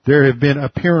point there have been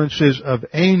appearances of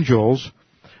angels,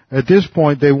 at this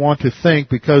point they want to think,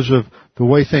 because of the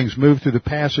way things move through the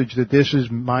passage, that this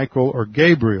is Michael or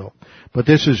Gabriel. But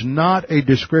this is not a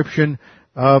description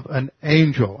of an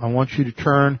angel. I want you to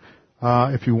turn,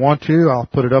 if you want to, I'll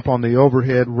put it up on the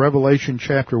overhead, Revelation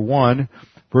chapter 1,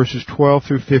 verses 12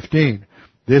 through 15.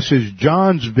 This is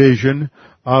John's vision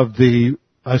of the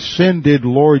ascended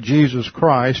Lord Jesus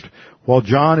Christ, while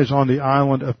John is on the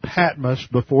island of Patmos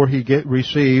before he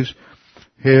receives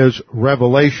his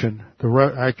revelation.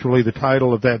 Actually, the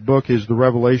title of that book is The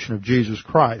Revelation of Jesus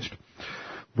Christ.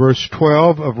 Verse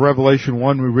 12 of Revelation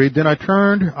 1 we read, Then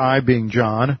I being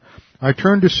John, I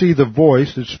turned to see the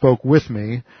voice that spoke with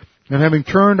me, and having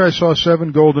turned I saw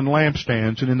 7 golden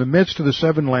lampstands, and in the midst of the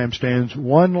 7 lampstands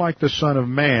one like the Son of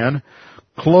Man,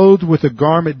 clothed with a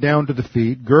garment down to the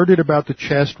feet, girded about the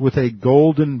chest with a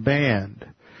golden band.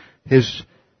 His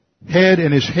head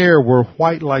and his hair were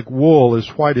white like wool, as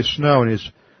white as snow, and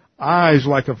his eyes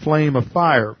like a flame of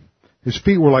fire. His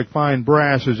feet were like fine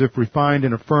brass, as if refined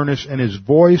in a furnace, and his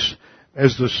voice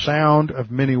as the sound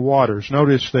of many waters.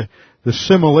 Notice the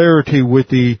similarity with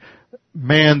the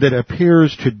man that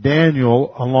appears to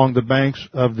Daniel along the banks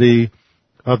of the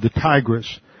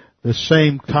Tigris. The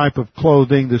same type of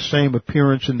clothing, the same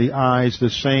appearance in the eyes,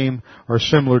 the same or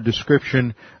similar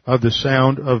description of the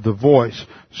sound of the voice.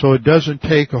 So it doesn't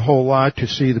take a whole lot to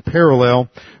see the parallel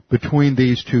between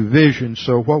these two visions.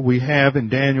 So what we have in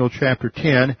Daniel chapter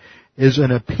 10 is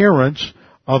an appearance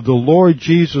of the Lord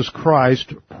Jesus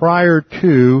Christ prior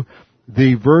to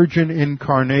the virgin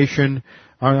incarnation,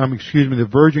 the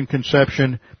virgin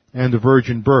conception and the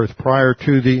virgin birth, prior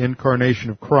to the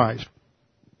incarnation of Christ.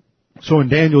 So in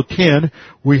Daniel 10,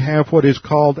 we have what is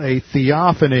called a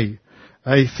theophany.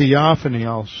 A theophany,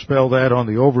 I'll spell that on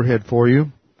the overhead for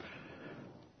you,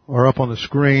 or up on the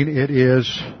screen. It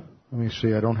is, let me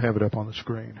see, I don't have it up on the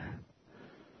screen.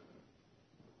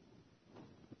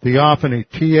 Theophany,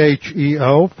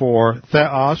 T-H-E-O for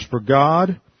theos, for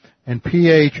God, and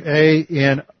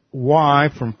P-H-A-N-Y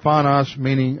from phanos,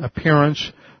 meaning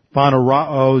appearance.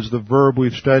 Phanerao is the verb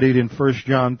we've studied in 1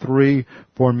 John 3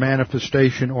 for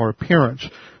manifestation or appearance.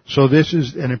 So this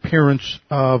is an appearance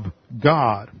of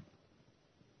God.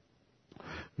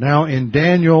 Now in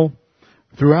Daniel,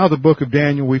 throughout the book of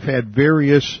Daniel, we've had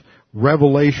various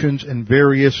revelations and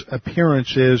various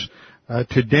appearances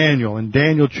to Daniel. In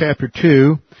Daniel chapter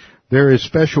 2, there is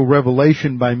special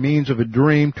revelation by means of a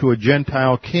dream to a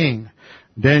Gentile king.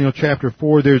 Daniel chapter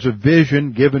 4, there's a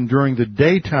vision given during the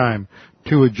daytime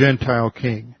to a Gentile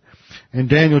king. In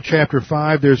Daniel chapter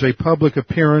 5, there's a public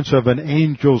appearance of an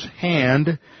angel's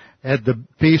hand at the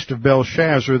feast of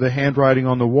Belshazzar, the handwriting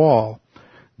on the wall.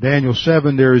 Daniel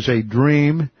 7, there is a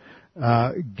dream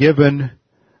given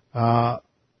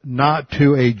not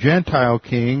to a Gentile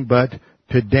king, but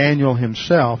to Daniel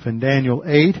himself. In Daniel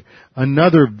 8,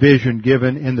 another vision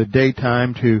given in the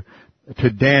daytime to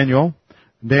Daniel.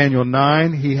 Daniel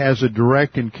 9, he has a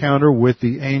direct encounter with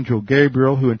the angel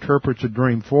Gabriel who interprets a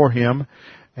dream for him.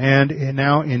 And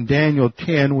now in Daniel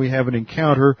 10, we have an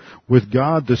encounter with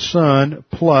God the Son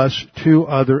plus two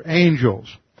other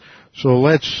angels. So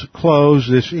let's close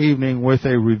this evening with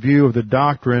a review of the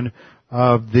doctrine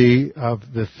of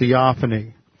the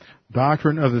theophany.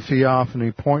 Doctrine of the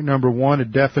theophany. Point number 1, a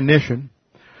definition.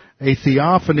 A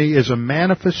theophany is a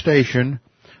manifestation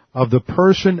of the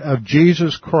person of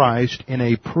Jesus Christ in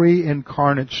a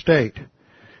pre-incarnate state.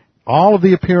 All of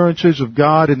the appearances of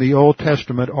God in the Old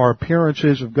Testament are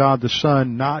appearances of God the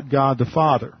Son, not God the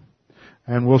Father.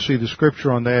 And we'll see the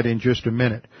scripture on that in just a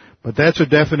minute. But that's a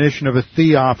definition of a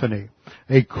theophany.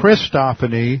 A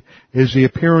Christophany is the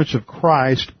appearance of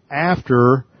Christ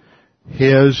after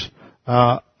His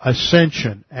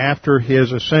ascension. After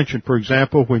His ascension. For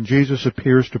example, when Jesus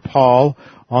appears to Paul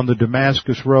on the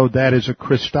Damascus Road, that is a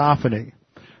Christophany.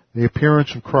 The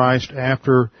appearance of Christ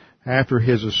after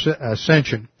His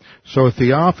ascension. So a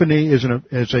theophany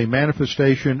is a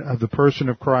manifestation of the person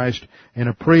of Christ in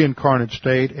a pre-incarnate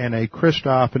state, and a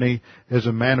Christophany is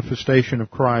a manifestation of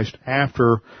Christ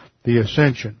after the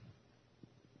ascension.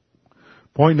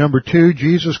 Point number 2,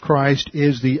 Jesus Christ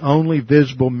is the only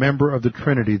visible member of the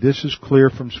Trinity. This is clear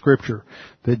from Scripture,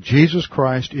 that Jesus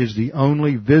Christ is the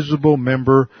only visible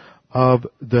member of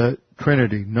the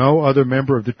Trinity. No other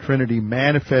member of the Trinity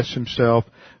manifests himself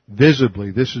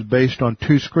visibly. This is based on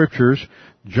two scriptures.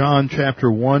 John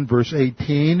chapter 1 verse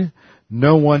 18,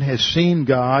 no one has seen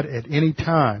God at any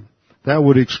time. That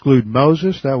would exclude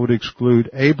Moses, that would exclude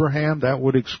Abraham, that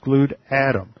would exclude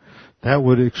Adam. That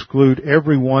would exclude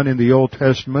everyone in the Old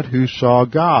Testament who saw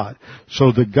God.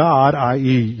 So the God,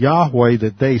 i.e. Yahweh,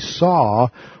 that they saw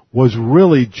was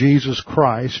really Jesus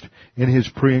Christ in His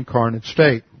pre-incarnate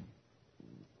state.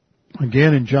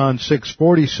 Again, in John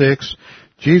 6:46,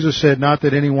 Jesus said, not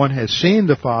that anyone has seen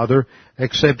the Father,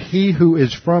 except he who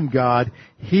is from God,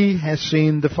 he has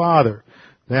seen the Father.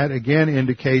 That again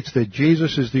indicates that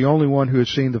Jesus is the only one who has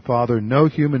seen the Father. No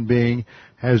human being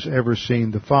has ever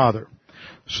seen the Father.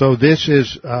 So this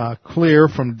is clear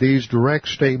from these direct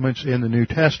statements in the New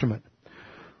Testament.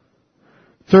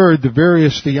 Third, the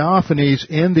various theophanies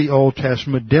in the Old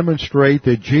Testament demonstrate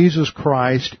that Jesus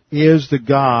Christ is the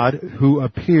God who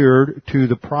appeared to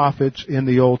the prophets in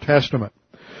the Old Testament.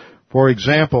 For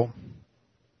example,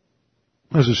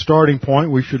 as a starting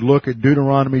point, we should look at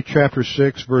Deuteronomy chapter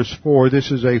 6, verse 4.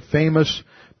 This is a famous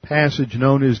passage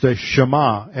known as the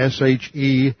Shema,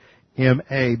 S-H-E-M-A,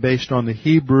 based on the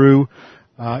Hebrew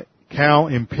cow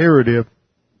imperative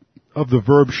of the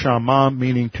verb shama,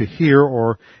 meaning to hear,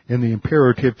 or in the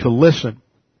imperative, to listen.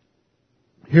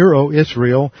 Hear, O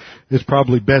Israel, is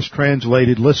probably best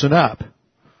translated, listen up.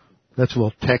 That's a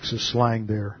little Texas slang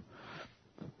there.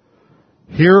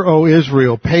 Hear, O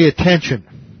Israel, pay attention.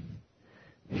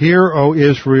 Hear, O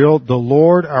Israel, the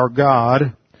Lord our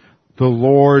God, the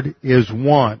Lord is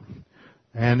one.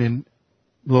 And in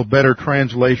a little better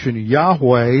translation,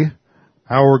 Yahweh,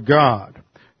 our God.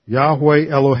 Yahweh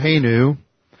Eloheinu,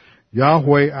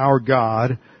 Yahweh our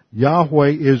God,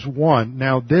 Yahweh is one.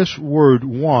 Now this word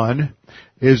one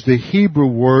is the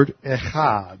Hebrew word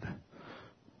echad.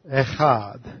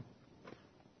 Echad.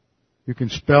 You can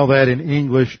spell that in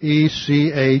English, E-C-H-A-D.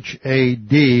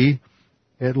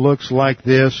 It looks like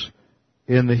this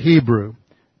in the Hebrew.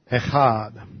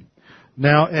 Echad.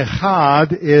 Now,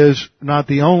 echad is not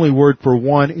the only word for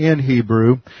one in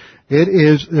Hebrew. It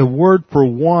is the word for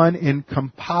one in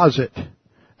composite,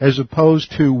 as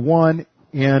opposed to one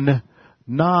as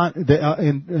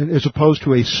opposed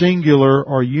to a singular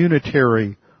or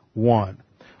unitary one.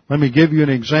 Let me give you an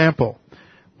example.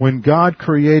 When God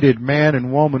created man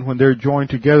and woman, when they're joined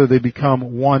together, they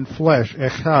become one flesh.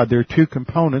 Echad. They're two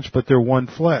components, but they're one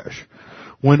flesh.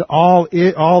 When all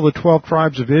the 12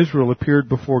 tribes of Israel appeared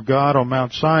before God on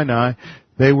Mount Sinai,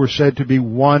 they were said to be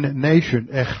one nation,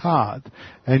 echad.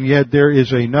 And yet there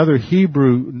is another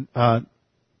Hebrew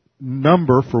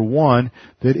number for one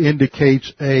that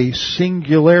indicates a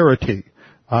singularity,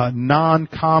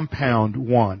 non-compound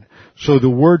one. So the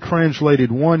word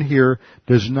translated one here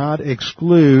does not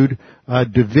exclude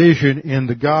division in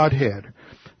the Godhead.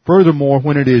 Furthermore,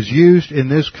 when it is used in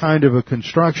this kind of a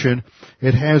construction,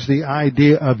 it has the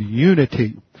idea of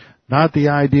unity, not the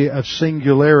idea of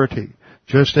singularity.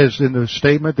 Just as in the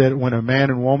statement that when a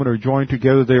man and woman are joined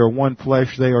together, they are one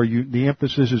flesh, the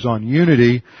emphasis is on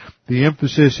unity. The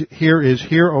emphasis here is,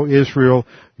 Hear, O Israel,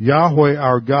 Yahweh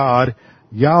our God,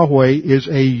 Yahweh is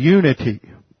a unity.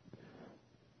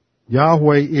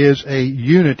 Yahweh is a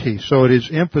unity. So it is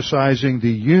emphasizing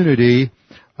the unity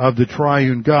of the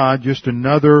triune God, just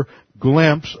another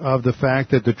glimpse of the fact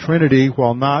that the Trinity,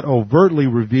 while not overtly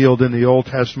revealed in the Old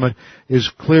Testament, is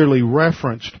clearly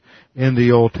referenced in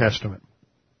the Old Testament.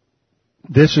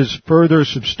 This is further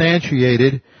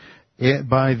substantiated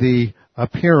by the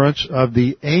appearance of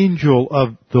the angel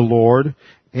of the Lord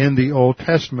in the Old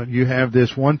Testament. You have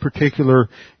this one particular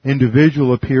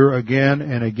individual appear again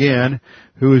and again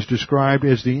who is described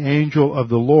as the angel of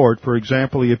the Lord. For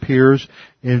example, he appears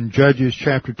in Judges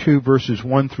chapter 2 verses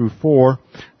 1 through 4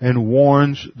 and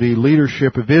warns the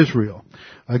leadership of Israel.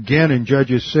 Again in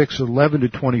Judges 6:11 to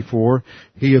 24,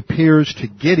 he appears to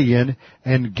Gideon,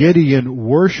 and Gideon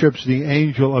worships the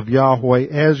angel of Yahweh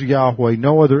as Yahweh.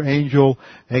 No other angel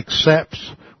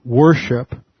accepts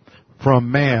worship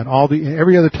from man.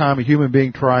 Every other time a human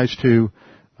being tries to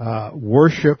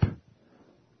worship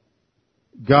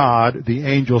God, the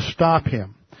angels stop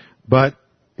him. But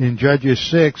in Judges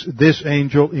 6, this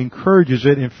angel encourages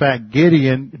it. In fact,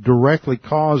 Gideon directly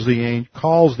calls the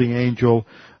angel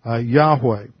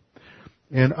Yahweh.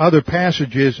 In other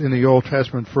passages in the Old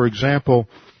Testament, for example,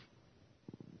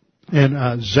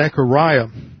 in Zechariah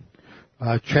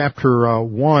chapter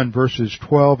 1, verses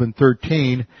 12 and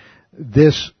 13,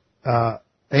 this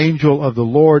angel of the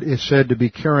Lord is said to be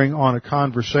carrying on a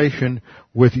conversation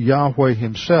with Yahweh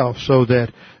himself, so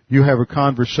that you have a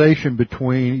conversation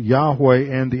between Yahweh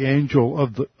and the angel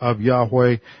of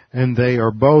Yahweh, and they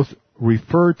are both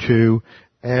referred to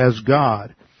as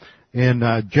God. In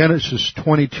Genesis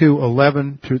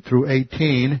 22:11 through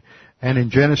 18, and in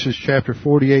Genesis chapter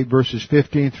 48 verses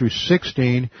 15 through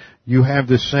 16, you have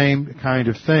the same kind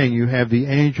of thing. You have the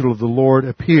angel of the Lord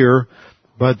appear,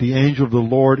 but the angel of the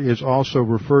Lord is also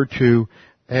referred to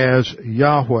as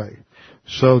Yahweh.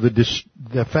 So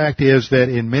the fact is that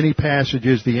in many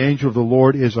passages the angel of the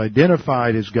Lord is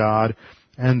identified as God,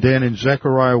 and then in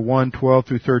Zechariah 1:12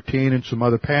 through 13 and some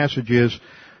other passages,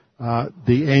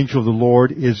 the angel of the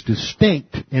Lord is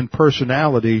distinct in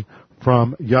personality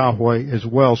from Yahweh as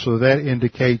well. So that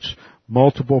indicates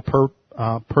multiple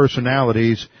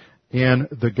personalities in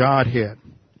the Godhead.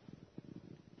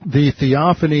 The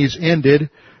theophanies ended,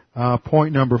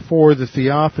 point number 4, the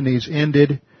theophanies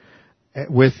ended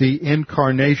with the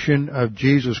incarnation of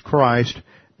Jesus Christ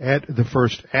at the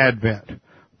first advent.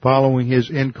 Following his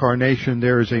incarnation,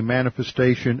 there is a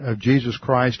manifestation of Jesus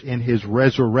Christ in his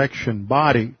resurrection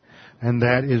body, and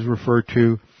that is referred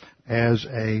to as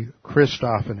a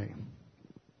Christophany.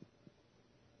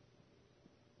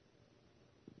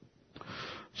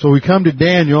 So we come to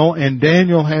Daniel, and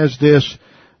Daniel has this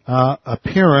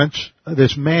appearance,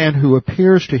 this man who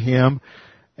appears to him,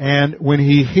 and when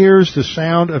he hears the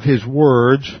sound of his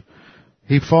words,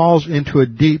 he falls into a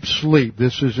deep sleep.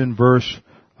 This is in verse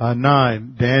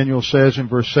 9. Daniel says in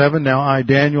verse 7, "Now I,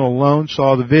 Daniel, alone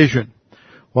saw the vision,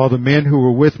 while the men who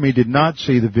were with me did not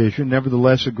see the vision.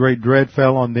 Nevertheless, a great dread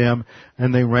fell on them,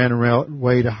 and they ran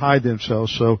away to hide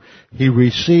themselves." So he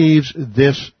receives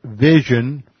this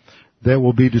vision that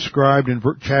will be described in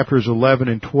chapters 11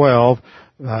 and 12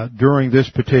 during this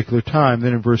particular time.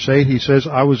 Then in verse 8 he says,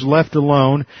 I was left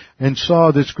alone and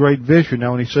saw this great vision.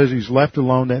 Now when he says he's left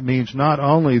alone, that means not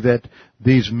only that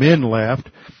these men left,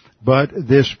 but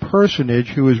this personage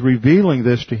who is revealing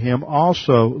this to him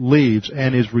also leaves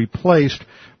and is replaced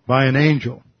by an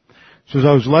angel. It says,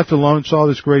 I was left alone and saw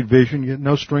this great vision, yet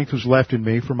no strength was left in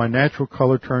me, for my natural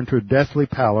color turned to a deathly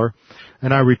pallor,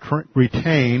 and I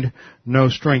retained no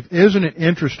strength. Isn't it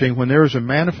interesting when there is a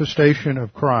manifestation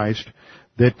of Christ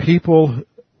that people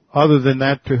other than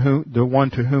that the one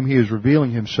to whom he is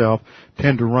revealing himself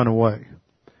tend to run away?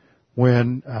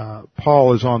 When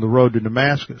Paul is on the road to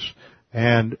Damascus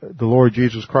and the Lord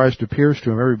Jesus Christ appears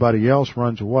to him, everybody else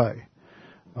runs away.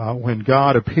 When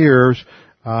God appears,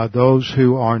 those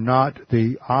who are not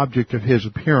the object of his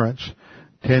appearance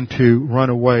tend to run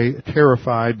away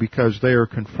terrified because they are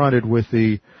confronted with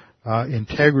the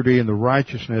integrity and the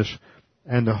righteousness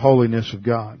and the holiness of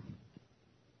God.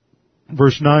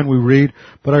 Verse 9 we read,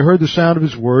 But I heard the sound of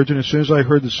his words, and as soon as I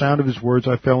heard the sound of his words,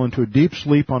 I fell into a deep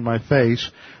sleep on my face,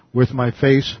 with my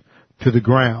face to the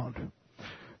ground.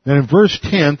 Then in verse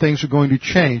 10, things are going to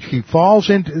change. He falls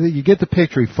into, you get the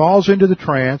picture, he falls into the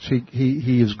trance,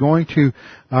 he is going to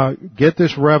get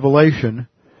this revelation,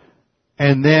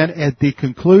 and then at the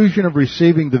conclusion of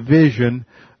receiving the vision,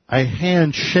 a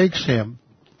hand shakes him,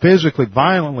 physically,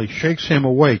 violently shakes him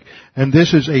awake, and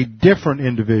this is a different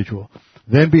individual.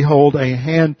 Then behold, a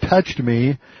hand touched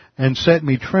me and set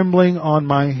me trembling on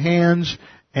my hands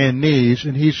and knees.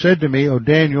 And he said to me, O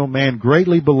Daniel, man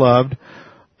greatly beloved,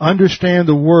 understand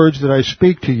the words that I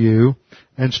speak to you,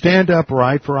 and stand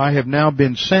upright, for I have now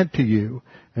been sent to you.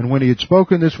 And when he had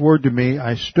spoken this word to me,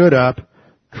 I stood up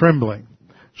trembling.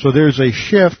 So there's a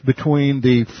shift between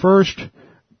the first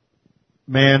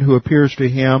man who appears to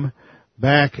him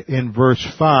back in verse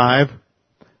 5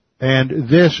 and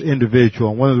this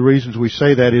individual. One of the reasons we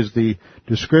say that is the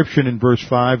description in verse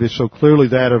 5 is so clearly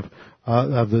that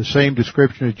of the same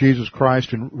description as Jesus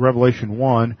Christ in Revelation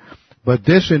 1. But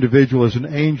this individual as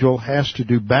an angel has to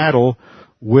do battle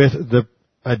with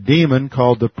a demon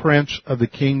called the Prince of the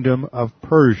Kingdom of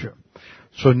Persia.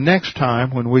 So next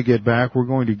time when we get back, we're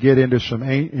going to get into some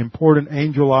important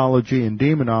angelology and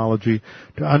demonology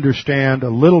to understand a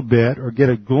little bit or get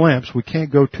a glimpse. We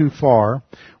can't go too far.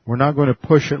 We're not going to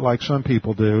push it like some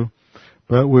people do.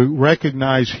 But we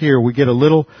recognize here, we get a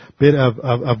little bit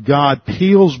of God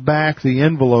peels back the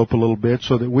envelope a little bit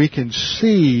so that we can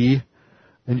see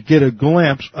and get a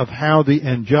glimpse of how the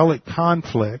angelic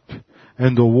conflict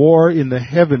and the war in the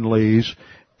heavenlies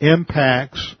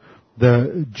impacts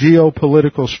the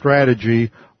geopolitical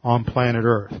strategy on planet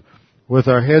Earth. With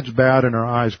our heads bowed and our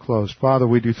eyes closed, Father,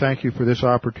 we do thank you for this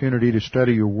opportunity to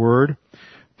study your word,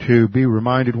 to be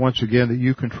reminded once again that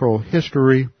you control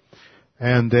history,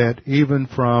 and that even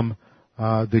from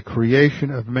the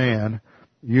creation of man,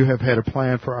 you have had a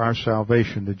plan for our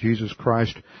salvation, that Jesus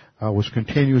Christ was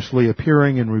continuously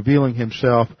appearing and revealing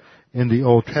himself in the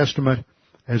Old Testament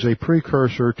as a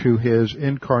precursor to his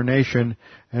incarnation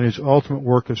and his ultimate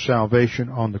work of salvation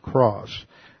on the cross.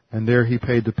 And there he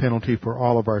paid the penalty for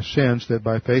all of our sins, that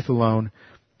by faith alone,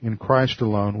 in Christ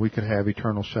alone, we could have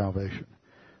eternal salvation.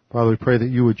 Father, we pray that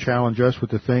you would challenge us with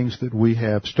the things that we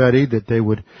have studied, that they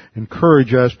would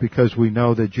encourage us because we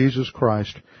know that Jesus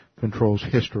Christ controls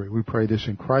history. We pray this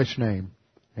in Christ's name.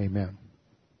 Amen.